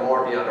which are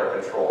more beyond our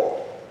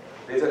control.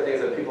 These are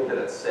things that people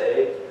didn't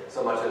say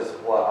so much as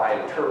what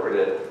I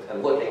interpreted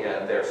and looking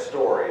at their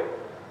story.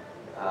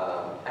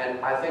 And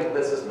I think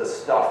this is the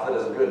stuff that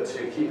is good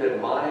to keep in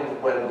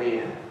mind when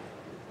we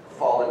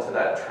fall into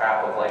that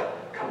trap of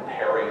like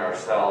comparing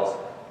ourselves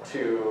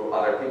to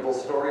other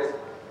people's stories.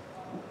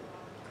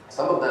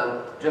 Some of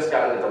them just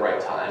got in at the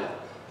right time.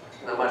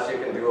 Not much you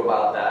can do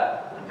about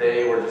that.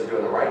 They were just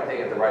doing the right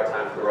thing at the right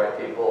time for the right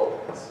people.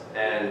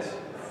 And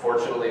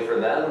fortunately for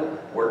them,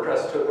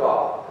 WordPress took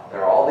off.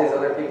 There are all these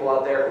other people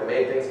out there who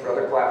made things for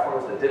other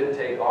platforms that didn't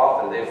take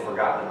off, and they've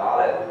forgotten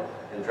about it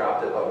and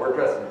dropped it. But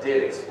WordPress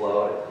did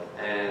explode,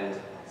 and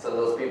some of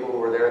those people who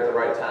were there at the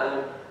right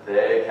time,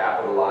 they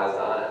capitalized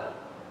on it.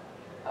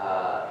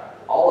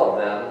 All of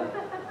them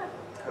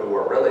who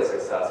were really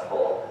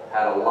successful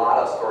had a lot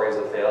of stories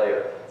of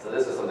failure. So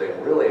this is something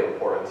really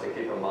important to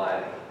keep in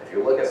mind. If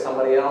you look at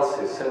somebody else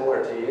who's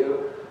similar to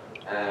you,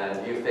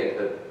 and you think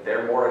that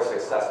they're more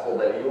successful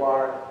than you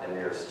are, and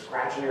you're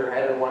scratching your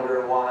head and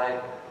wondering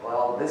why,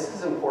 well, this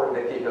is important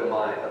to keep in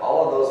mind.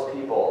 All of those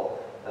people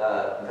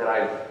that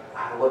I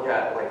look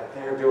at, like,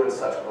 they're doing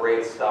such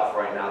great stuff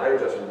right now. They're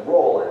just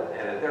rolling,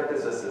 and their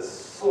business is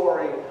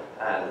soaring,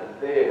 and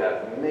they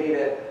have made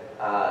it.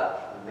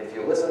 If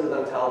you listen to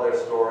them tell their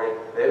story,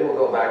 they will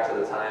go back to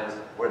the times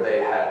where they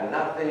had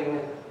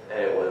nothing,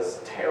 it was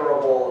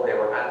terrible, they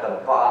were at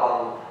the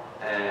bottom,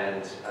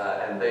 and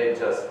they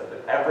just,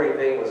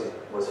 everything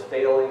was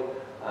failing,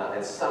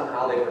 and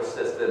somehow they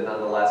persisted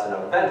nonetheless, and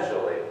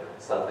eventually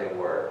something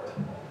worked.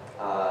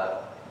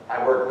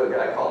 I work with a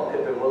guy called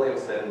Pippin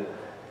Williamson.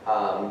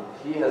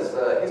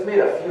 He's made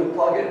a few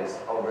plugins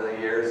over the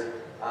years.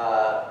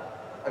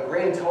 A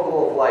grand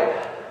total of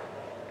like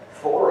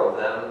 4 of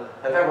them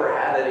have ever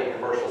had any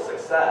commercial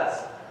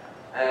success.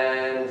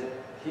 And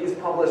he's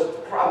published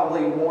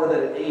probably more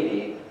than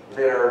 80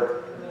 that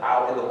are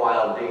out in the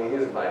wild being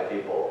used by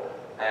people.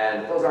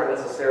 And those aren't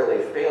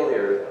necessarily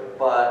failures,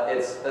 but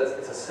it's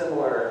a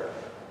similar,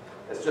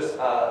 it's just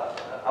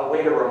a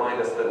way to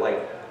remind us that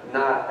like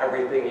not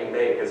everything you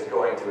make is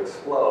going to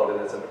explode,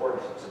 and it's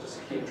important to just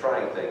keep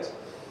trying things.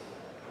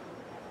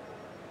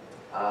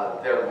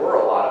 There were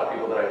a lot of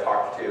people that I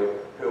talked to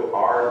who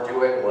are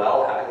doing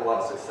well, having a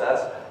lot of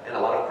success, and a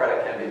lot of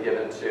credit can be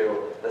given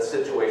to the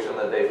situation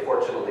that they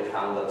fortunately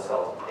found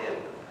themselves in.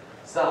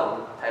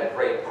 Some had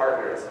great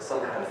partners,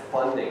 some had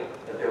funding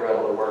that they were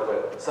able to work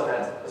with, some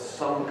had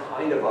some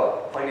kind of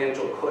a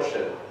financial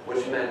cushion,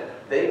 which meant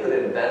they could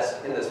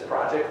invest in this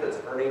project that's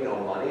earning no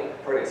money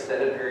for an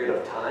extended period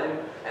of time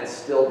and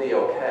still be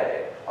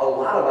okay. A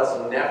lot of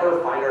us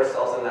never find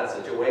ourselves in that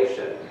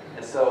situation,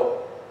 and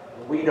so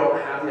we don't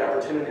have the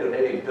opportunity to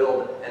maybe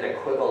build an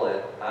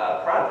equivalent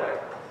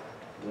project,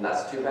 and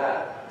that's too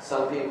bad.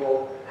 Some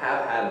people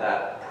have had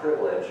that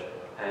privilege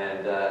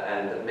and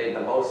made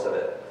the most of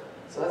it.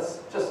 So that's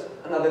just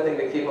another thing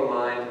to keep in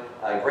mind.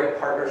 Great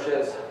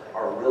partnerships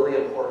are really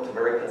important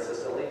very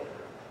consistently,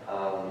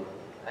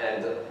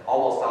 and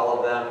almost all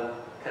of them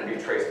can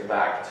be traced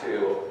back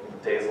to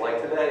days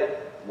like today,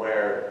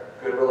 where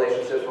good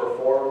relationships were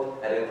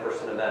formed at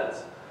in-person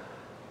events.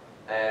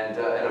 And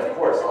of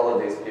course, all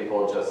of these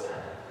people just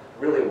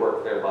really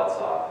worked their butts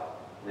off,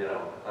 you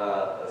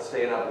know,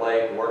 staying up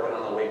late, working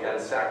on the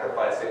weekends,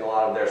 sacrificing a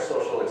lot of their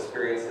social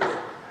experiences.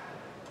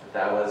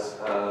 That was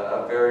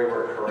a very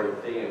recurring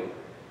theme.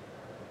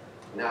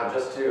 Now,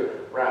 just to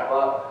wrap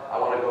up, I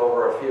want to go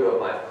over a few of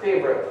my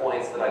favorite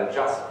points that I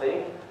just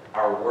think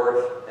are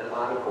worth an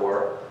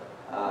encore.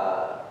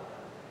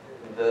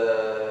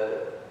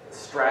 The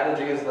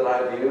strategies that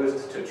I've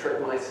used to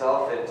trick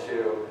myself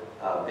into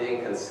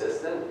being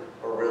consistent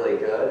are really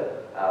good,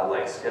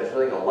 like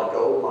scheduling a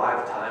go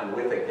live time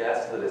with a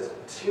guest that is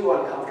too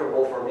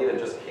uncomfortable for me to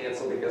just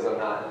cancel because I'm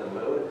not in the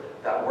mood.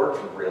 That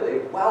worked really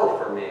well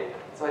for me.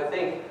 So I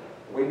think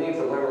we need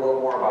to learn a little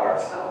more about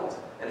ourselves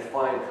and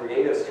find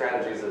creative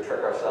strategies that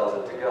trick ourselves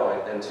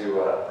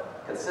into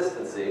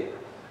consistency.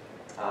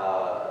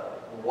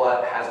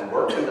 What has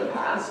worked in the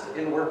past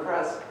in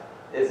WordPress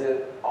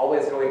isn't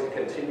always going to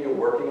continue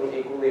working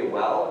equally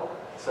well.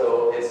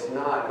 So it's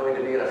not going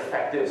to be an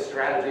effective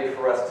strategy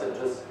for us to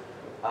just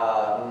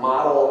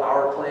model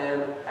our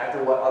plan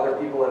after what other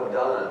people have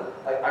done.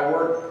 Like, I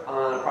work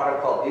on a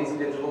product called Easy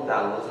Digital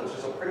Downloads, which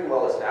is a pretty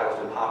well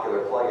established and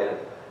popular plugin.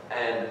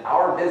 And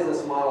our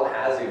business model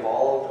has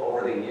evolved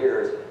over the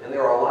years, and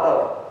there are a lot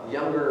of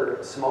younger,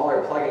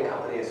 smaller plugin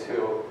companies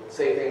who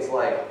say things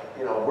like,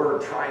 you know, we're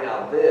trying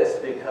out this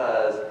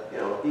because, you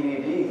know,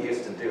 EDD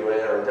used to do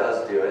it or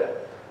does do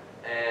it.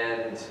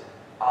 And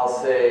I'll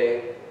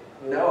say,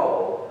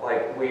 no,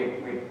 like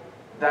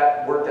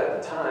that worked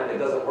at the time, it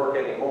doesn't work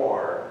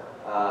anymore.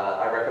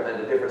 I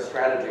recommend a different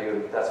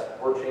strategy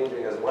we're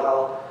changing as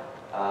well.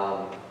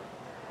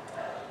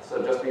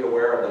 So just be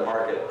aware of the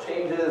market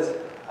changes.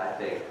 I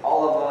think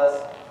all of us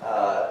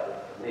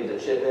need to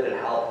chip in and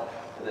help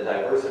in the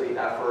diversity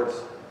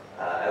efforts.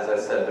 As I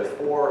said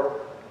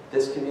before,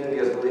 this community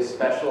is really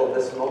special.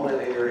 This moment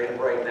that you're in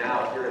right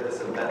now here at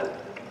this event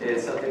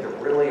is something to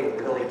really,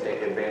 really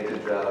take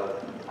advantage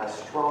of. I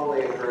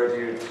strongly encourage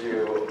you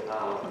to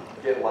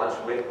get lunch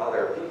with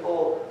other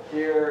people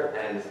here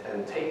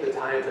and take the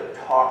time to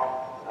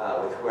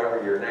talk with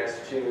whoever you're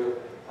next to.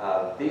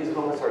 These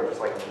moments are just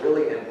like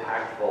really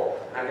impactful,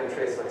 and I can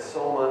trace like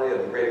so many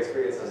of the great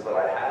experiences that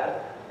I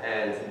had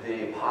and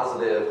the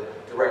positive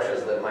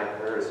directions that my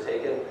career has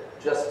taken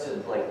just to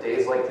like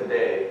days like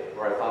today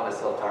where I found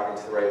myself talking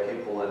to the right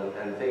people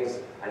and things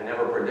I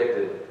never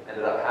predicted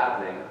ended up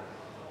happening.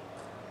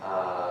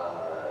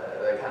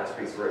 That kind of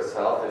speaks for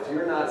itself. If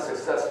you're not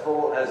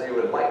successful as you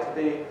would like to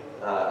be,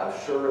 I'm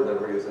sure the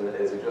reason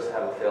is you just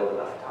haven't failed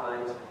enough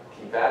times.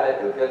 Keep at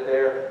it, you'll get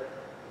there.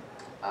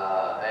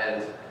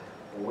 And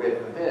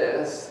with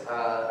this,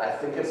 I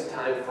think it's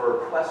time for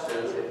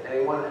questions, if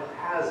anyone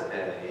has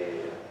any.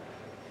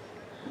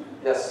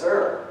 Yes,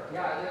 sir?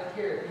 Yeah, I'm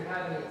curious, do you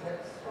have any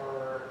tips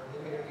for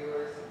new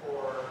interviewers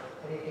or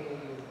anything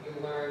you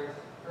learned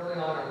early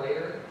on or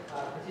later,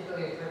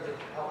 particularly in terms of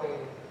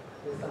helping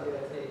with something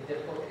that's maybe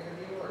difficult to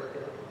interview or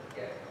difficult to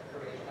get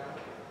information out?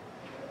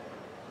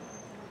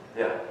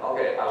 Yeah,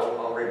 okay,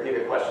 I'll repeat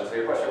the question. So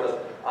your question was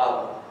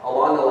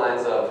along the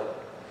lines of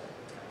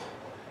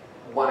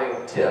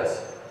wanting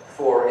tips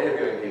for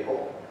interviewing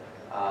people,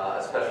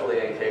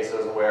 especially in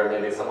cases where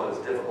maybe someone is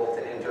difficult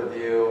to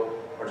interview,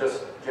 or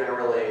just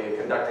generally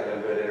conducting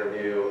a good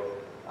interview,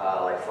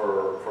 like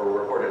for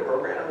recorded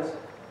programs,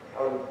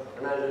 I would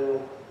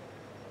imagine.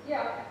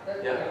 Yeah.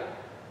 Yeah.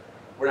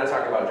 We're not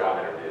talking about job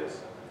interviews.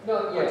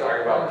 No, yeah. We're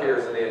talking about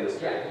peers in the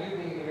industry. Yeah, you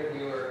being an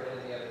interviewer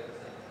and the other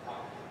person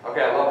talking.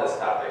 Okay, I love this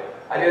topic.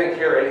 I didn't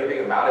care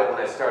anything about it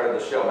when I started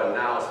the show, but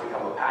now it's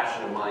become a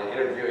passion of mine.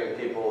 Interviewing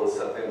people is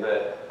something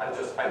that I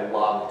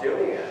love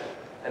doing it.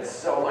 It's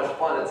so much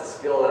fun. It's a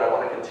skill that I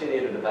want to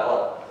continue to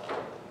develop.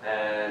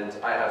 And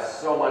I have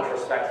so much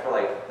respect for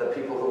like the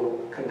people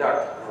who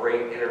conduct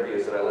great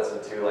interviews that I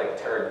listen to,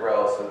 like Terry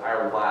Gross and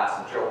Ira Glass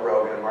and Joe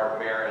Rogan and Mark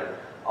Maron, and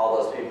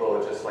all those people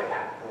who just like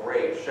have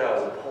great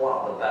shows and pull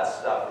out the best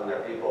stuff from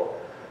their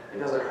people. It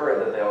doesn't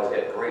hurt that they always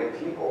get great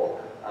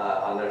people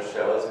on their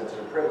shows, which is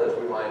a privilege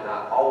we might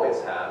not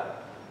always have.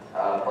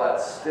 But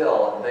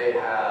still, they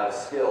have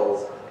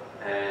skills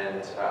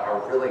and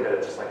are really good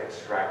at just like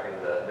extracting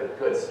the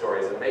good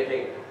stories and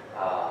making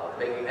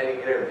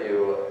any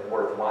interview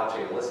worth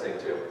watching and listening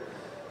to.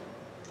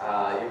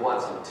 You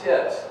want some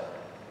tips?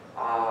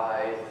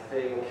 I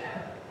think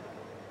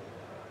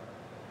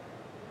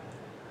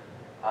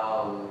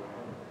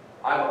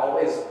I've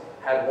always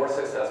had more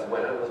success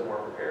when I was more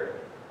prepared.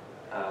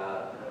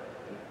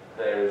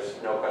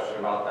 There's no question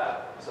about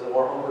that. So the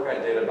more homework I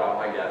did about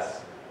my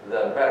guests,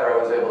 the better I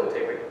was able to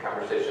take the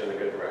conversation in a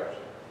good direction.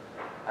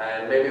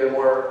 And maybe the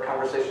more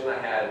conversation I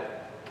had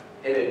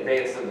in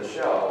advance of the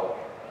show,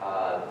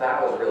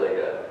 that was really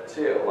good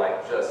too.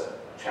 Like just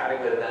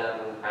chatting with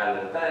them at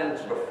an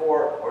event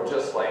before, or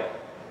just like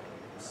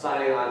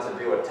signing on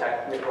to do a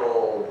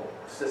technical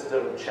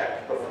system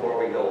check before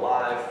we go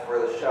live for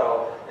the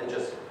show, and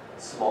just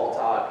small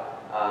talk.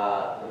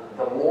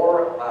 The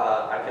more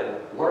I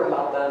can learn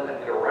about them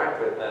and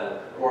interact with them,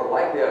 the more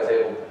likely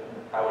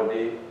I would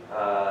be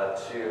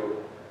to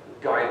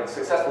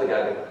successfully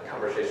guide the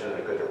conversation in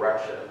a good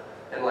direction,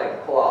 and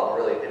like pull out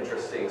really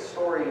interesting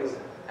stories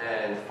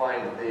and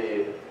find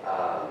the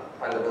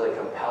really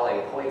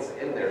compelling points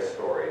in their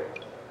story.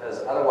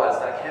 Because otherwise,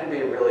 that can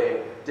be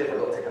really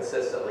difficult to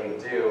consistently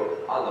do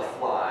on the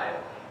fly.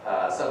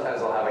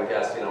 Sometimes I'll have a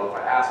guest, you know, if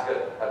I ask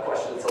a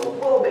question that's a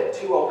little bit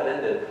too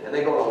open-ended, and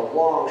they go on a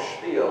long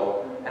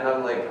spiel, and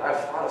I'm like, I've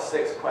thought of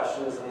 6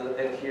 questions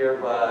in here,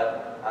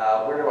 but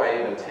where do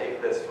I even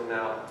take this from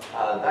now?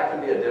 That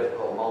can be a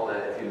difficult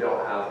moment if you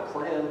don't have a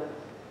plan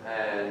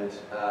and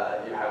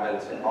you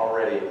haven't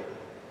already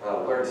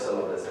learned some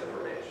of this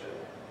information.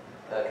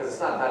 Because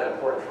it's not that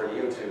important for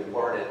you to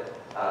learn it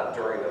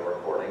during the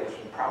recording. You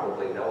should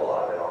probably know a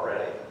lot of it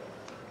already.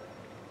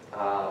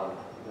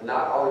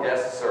 Not all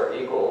guests are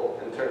equal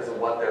in terms of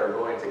what they're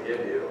going to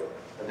give you.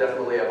 I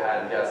definitely have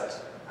had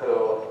guests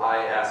who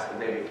I ask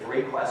maybe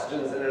 3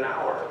 questions in an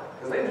hour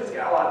because they just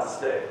got a lot to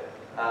say.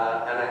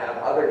 And I have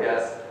other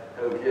guests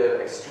who give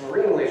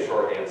extremely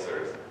short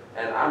answers,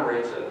 and I'm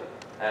reaching,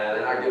 and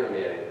they're not giving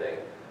me anything.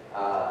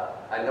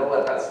 I know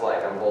what that's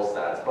like on both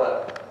sides,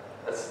 but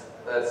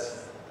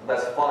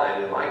that's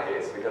fine in my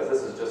case, because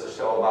this is just a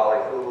show about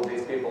like who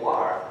these people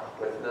are,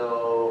 with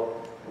no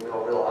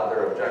real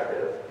other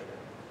objective.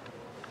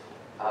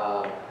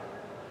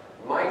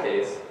 In my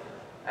case,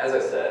 as I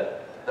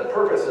said, the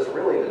purpose is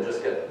really to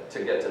just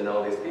get to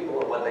know these people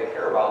and what they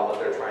care about and what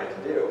they're trying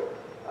to do,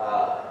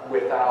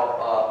 without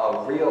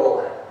a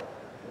real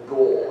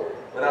goal,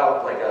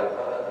 without like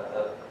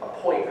a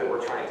point that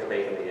we're trying to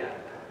make in the end.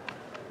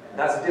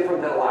 That's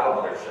different than a lot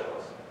of other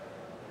shows.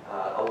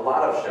 A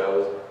lot of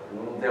shows,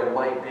 there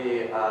might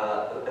be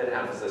an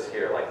emphasis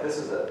here, like this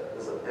is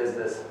a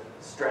business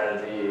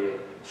strategy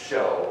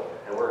show,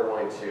 and we're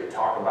going to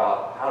talk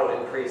about how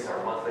to increase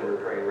our monthly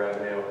recurring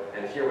revenue,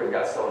 and here we've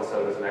got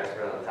so-and-so who's an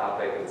expert on the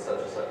topic, and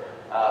such and such.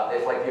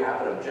 If like you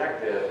have an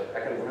objective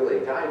that can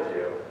really guide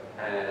you,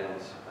 and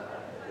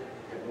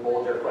you can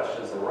mold your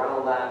questions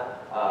around that.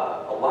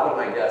 A lot of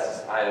my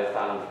guests I have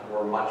found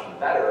were much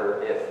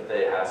better if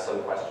they had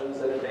some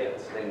questions in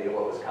advance, they knew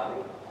what was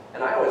coming.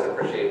 And I always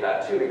appreciate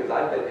that too, because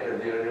I've been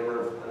interviewed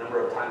a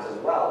number of times as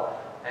well,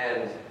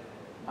 and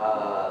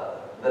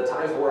the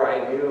times where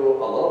I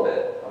knew a little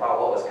bit about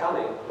what was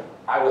coming,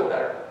 I was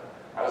better.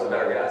 I was a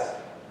better guest,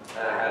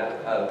 and I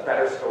had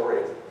better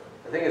stories.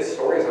 The thing is,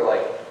 stories are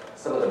like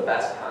some of the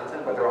best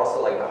content, but they're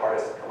also like the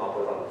hardest to come up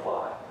with on the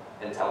fly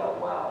and tell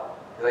them well.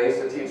 Because I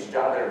used to teach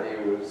job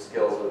interview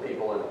skills with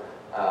people,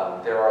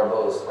 and there are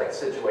those like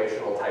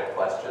situational type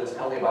questions.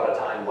 Tell me about a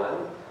time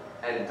when.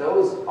 And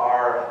those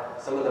are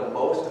some of the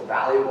most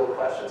valuable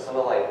questions, some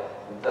of like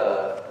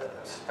the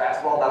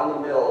fastball down the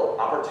middle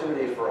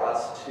opportunity for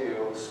us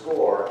to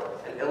score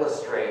and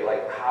illustrate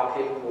like how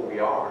capable we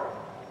are.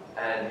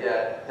 And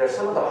yet, they're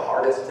some of the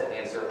hardest to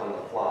answer on the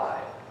fly,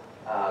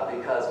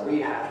 because we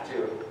have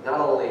to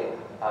not only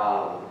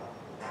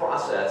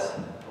process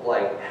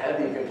like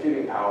heavy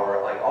computing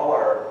power, like all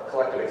our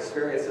collective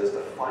experiences, to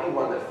find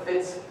one that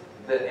fits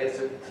the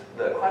answer to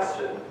the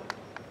question.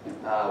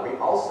 We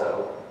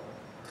also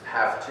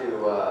have to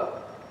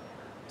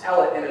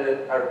tell it in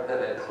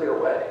a clear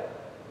way,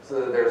 so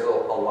that there's a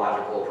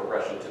logical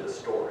progression to the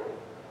story.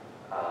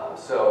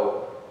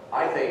 So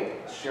I think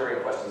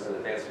sharing questions in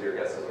advance with your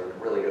guests is a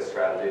really good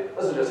strategy.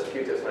 Those are just a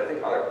few tips, but I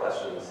think other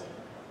questions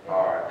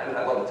are, and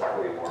I'd love to talk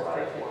with you more about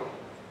it if you want.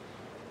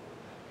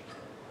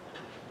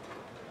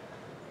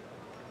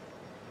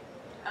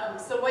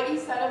 So what you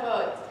said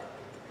about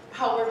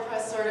how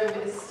WordPress sort of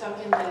is stuck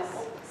in this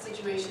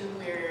situation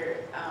where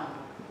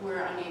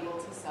we're unable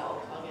to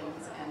sell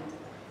plugins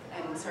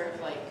and sort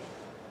of like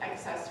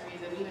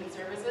accessories and even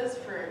services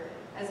for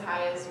as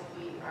high as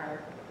we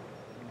are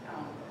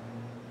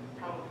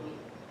probably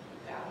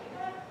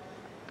valued.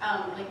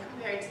 Like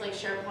compared to like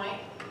SharePoint,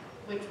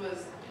 which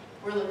was,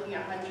 we're looking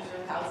at hundreds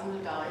or thousands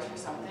of dollars for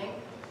something.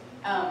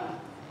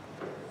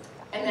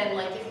 And then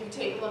like if you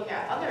take a look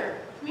at other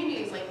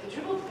communities like the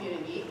Dribble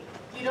community,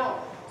 you don't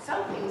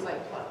sell things like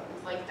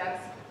plugins. Like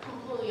that's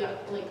completely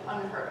like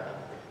unheard of.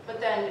 But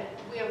then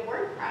we have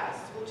WordPress,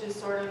 which is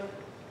sort of,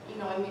 you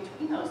know, in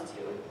between those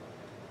two.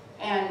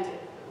 And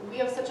we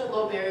have such a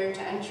low barrier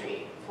to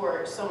entry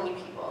for so many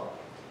people.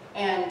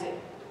 And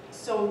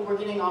so we're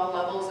getting all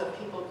levels of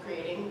people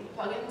creating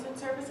plugins and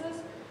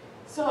services.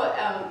 So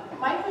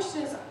my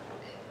question is,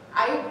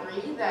 I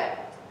agree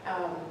that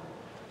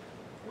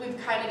we've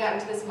kind of gotten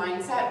to this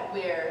mindset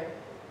where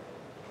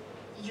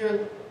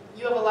you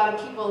have a lot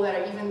of people that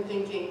are even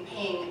thinking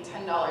paying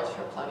 $10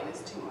 for a plugin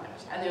is too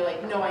much. And they're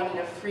like, no, I need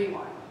a free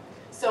one.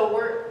 So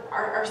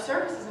our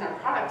services and our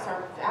products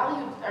are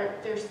valued,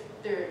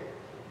 they're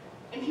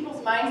in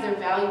people's minds, they're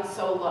valued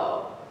so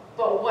low.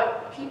 But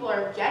what people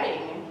are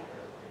getting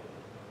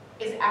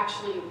is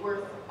actually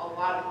worth a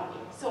lot of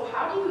money. So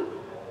how do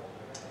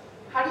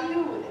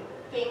you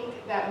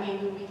think that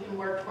maybe we can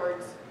work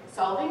towards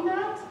solving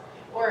that?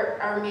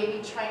 Or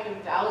maybe trying to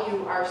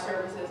value our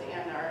services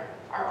and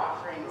our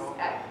offerings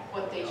at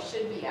what they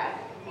should be at,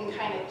 and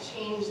kind of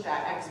change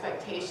that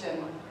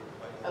expectation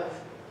of,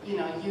 you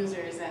know,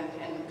 users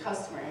and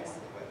customers?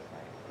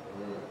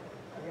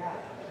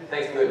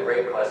 Thanks for the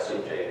great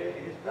question, JD.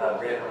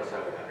 Brian, how much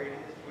time we have?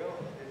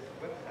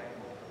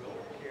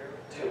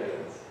 2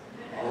 minutes.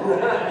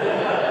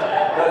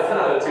 That's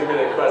not a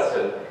 2-minute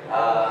question.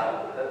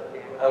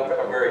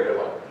 A very good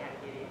one.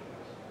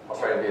 I'll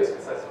try to be as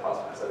concise as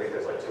possible, because I think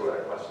there's like 2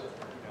 other questions.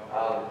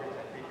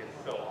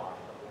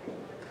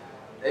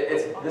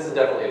 This is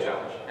definitely a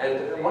challenge.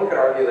 And one could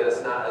argue that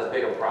it's not as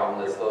big a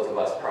problem as those of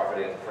us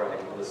profiting from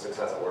the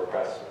success of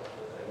WordPress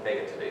make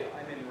it to be.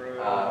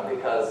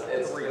 Because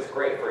it's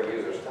great for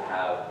users to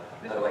have,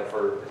 like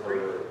for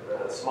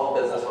small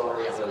business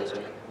owners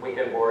and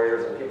weekend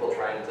warriors and people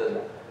trying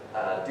to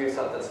do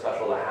something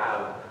special, to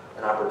have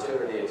an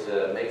opportunity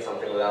to make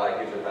something without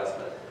a huge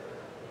investment.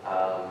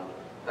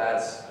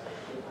 That's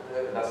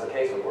the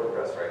case with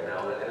WordPress right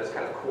now, and it's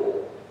kind of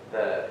cool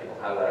that people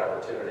have that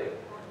opportunity.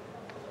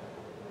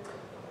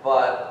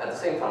 But at the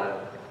same time,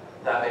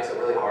 that makes it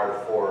really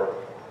hard for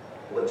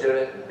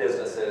legitimate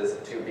businesses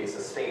to be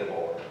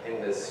sustainable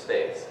in this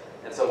space.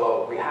 And so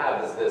what we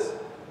have is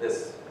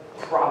this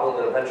problem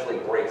that eventually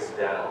breaks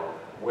down,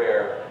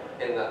 where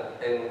in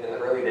the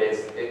early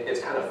days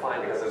it's kind of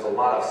fine because there's a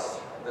lot of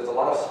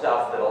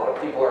stuff that a lot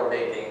of people are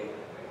making,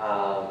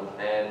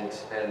 and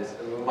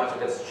much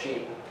of it's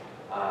cheap,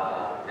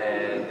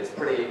 and it's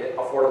pretty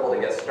affordable to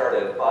get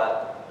started,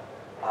 but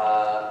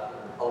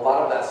a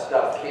lot of that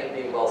stuff can't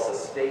be well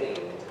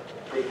sustained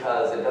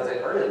because it doesn't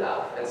earn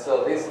enough. And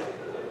so these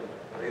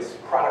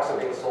products are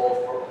being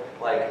sold for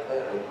like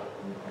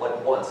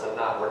once and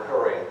not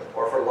recurring,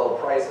 or for low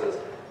prices,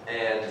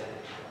 and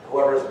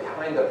whoever's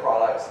behind the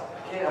products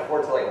can't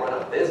afford to like run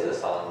a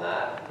business on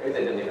that. Maybe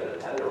they didn't even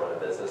intend to run a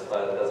business,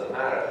 but it doesn't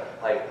matter.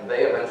 Like,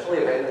 they eventually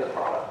abandon the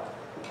product.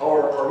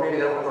 Or maybe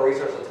they don't have the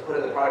resources to put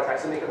in the product to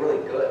actually make it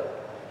really good.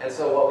 And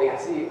so what we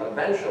see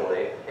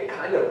eventually, it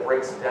kind of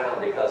breaks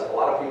down because a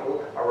lot of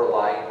people are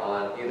relying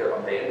on either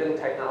abandoned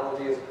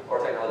technologies or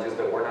technologies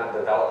that were not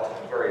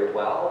developed very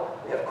well.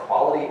 We have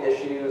quality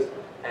issues,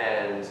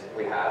 and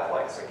we have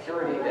like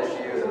security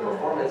issues and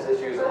performance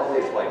issues and all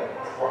these like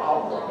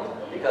problems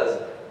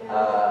because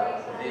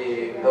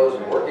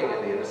those working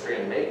in the industry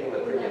and making the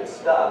premium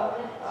stuff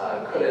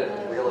couldn't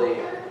really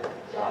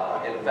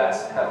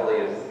invest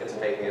heavily into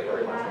making it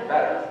very much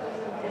better.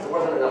 Because there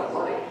wasn't enough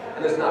money,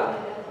 and there's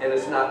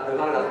not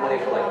enough money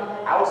for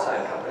like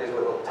outside companies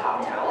with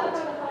top talent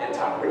and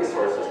top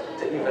resources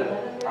to even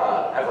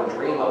ever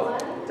dream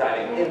of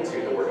diving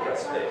into the WordPress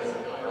space.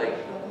 Like,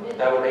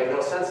 that would make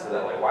no sense to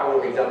them. Like, why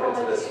would we jump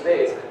into this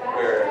space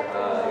where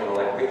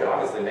like we could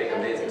obviously make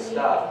amazing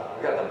stuff.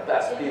 We've got the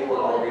best people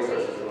and all the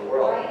resources in the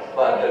world,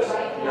 but there's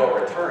no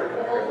return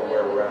compared to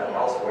where we're at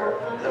elsewhere.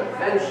 And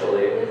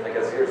eventually, like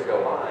as years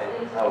go by,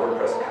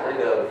 WordPress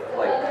kind of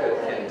like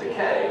can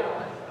decay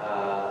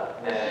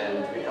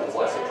and becomes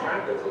less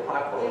attractive as a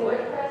platform. Like,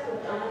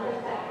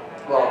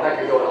 well, that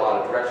could go in a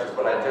lot of directions,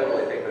 but I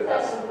generally think that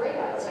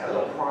that's kind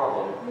of the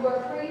problem.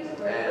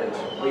 And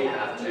we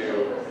have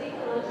to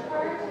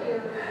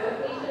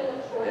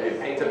maybe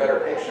paint a better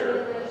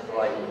picture,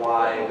 like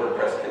why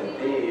WordPress can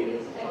be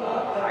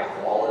a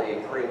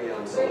high-quality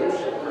premium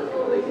solution for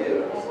people to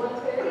use.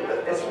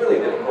 It's really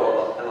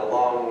difficult and a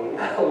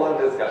long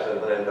discussion,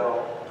 but I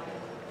don't.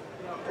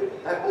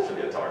 That should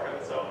be a talk on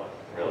its own,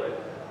 really.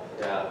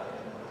 Yeah.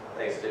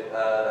 Thanks.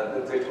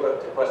 The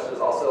two questions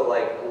also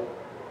like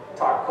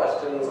talk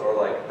questions or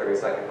like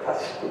 30-second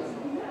questions.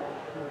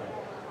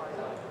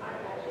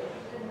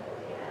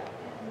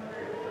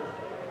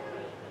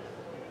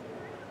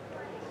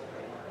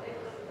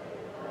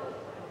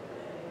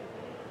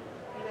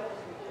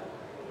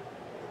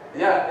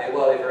 Yeah,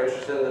 well, if you're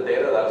interested in the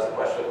data, that was the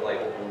question, like,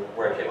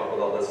 where I came up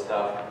with all this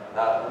stuff.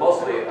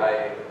 Mostly,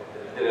 I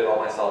did it all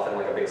myself in,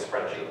 like, a big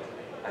spreadsheet.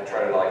 I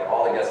tried to, like,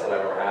 all the guests that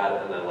I've ever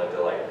had, and then looked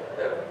at, like,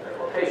 their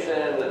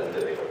location, and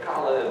did they go to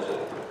college,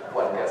 and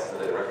what guests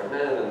did they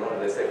recommend, and what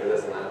did they say for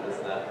this and that and this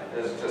and that.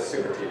 It was just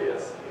super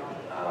tedious.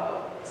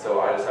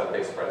 So I just have a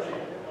big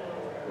spreadsheet,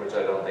 which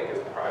I don't think is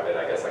private.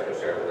 I guess I could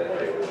share it with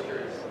anybody who's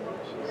curious.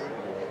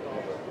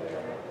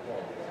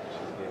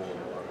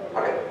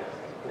 Okay.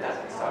 Yeah,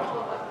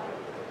 so.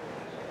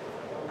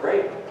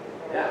 Great.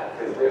 Yeah,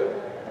 please do.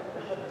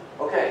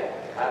 Okay,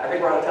 I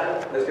think we're out of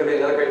time. There's going to be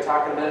another great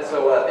talk in a minute,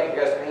 so thank you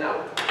guys for hanging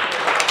out.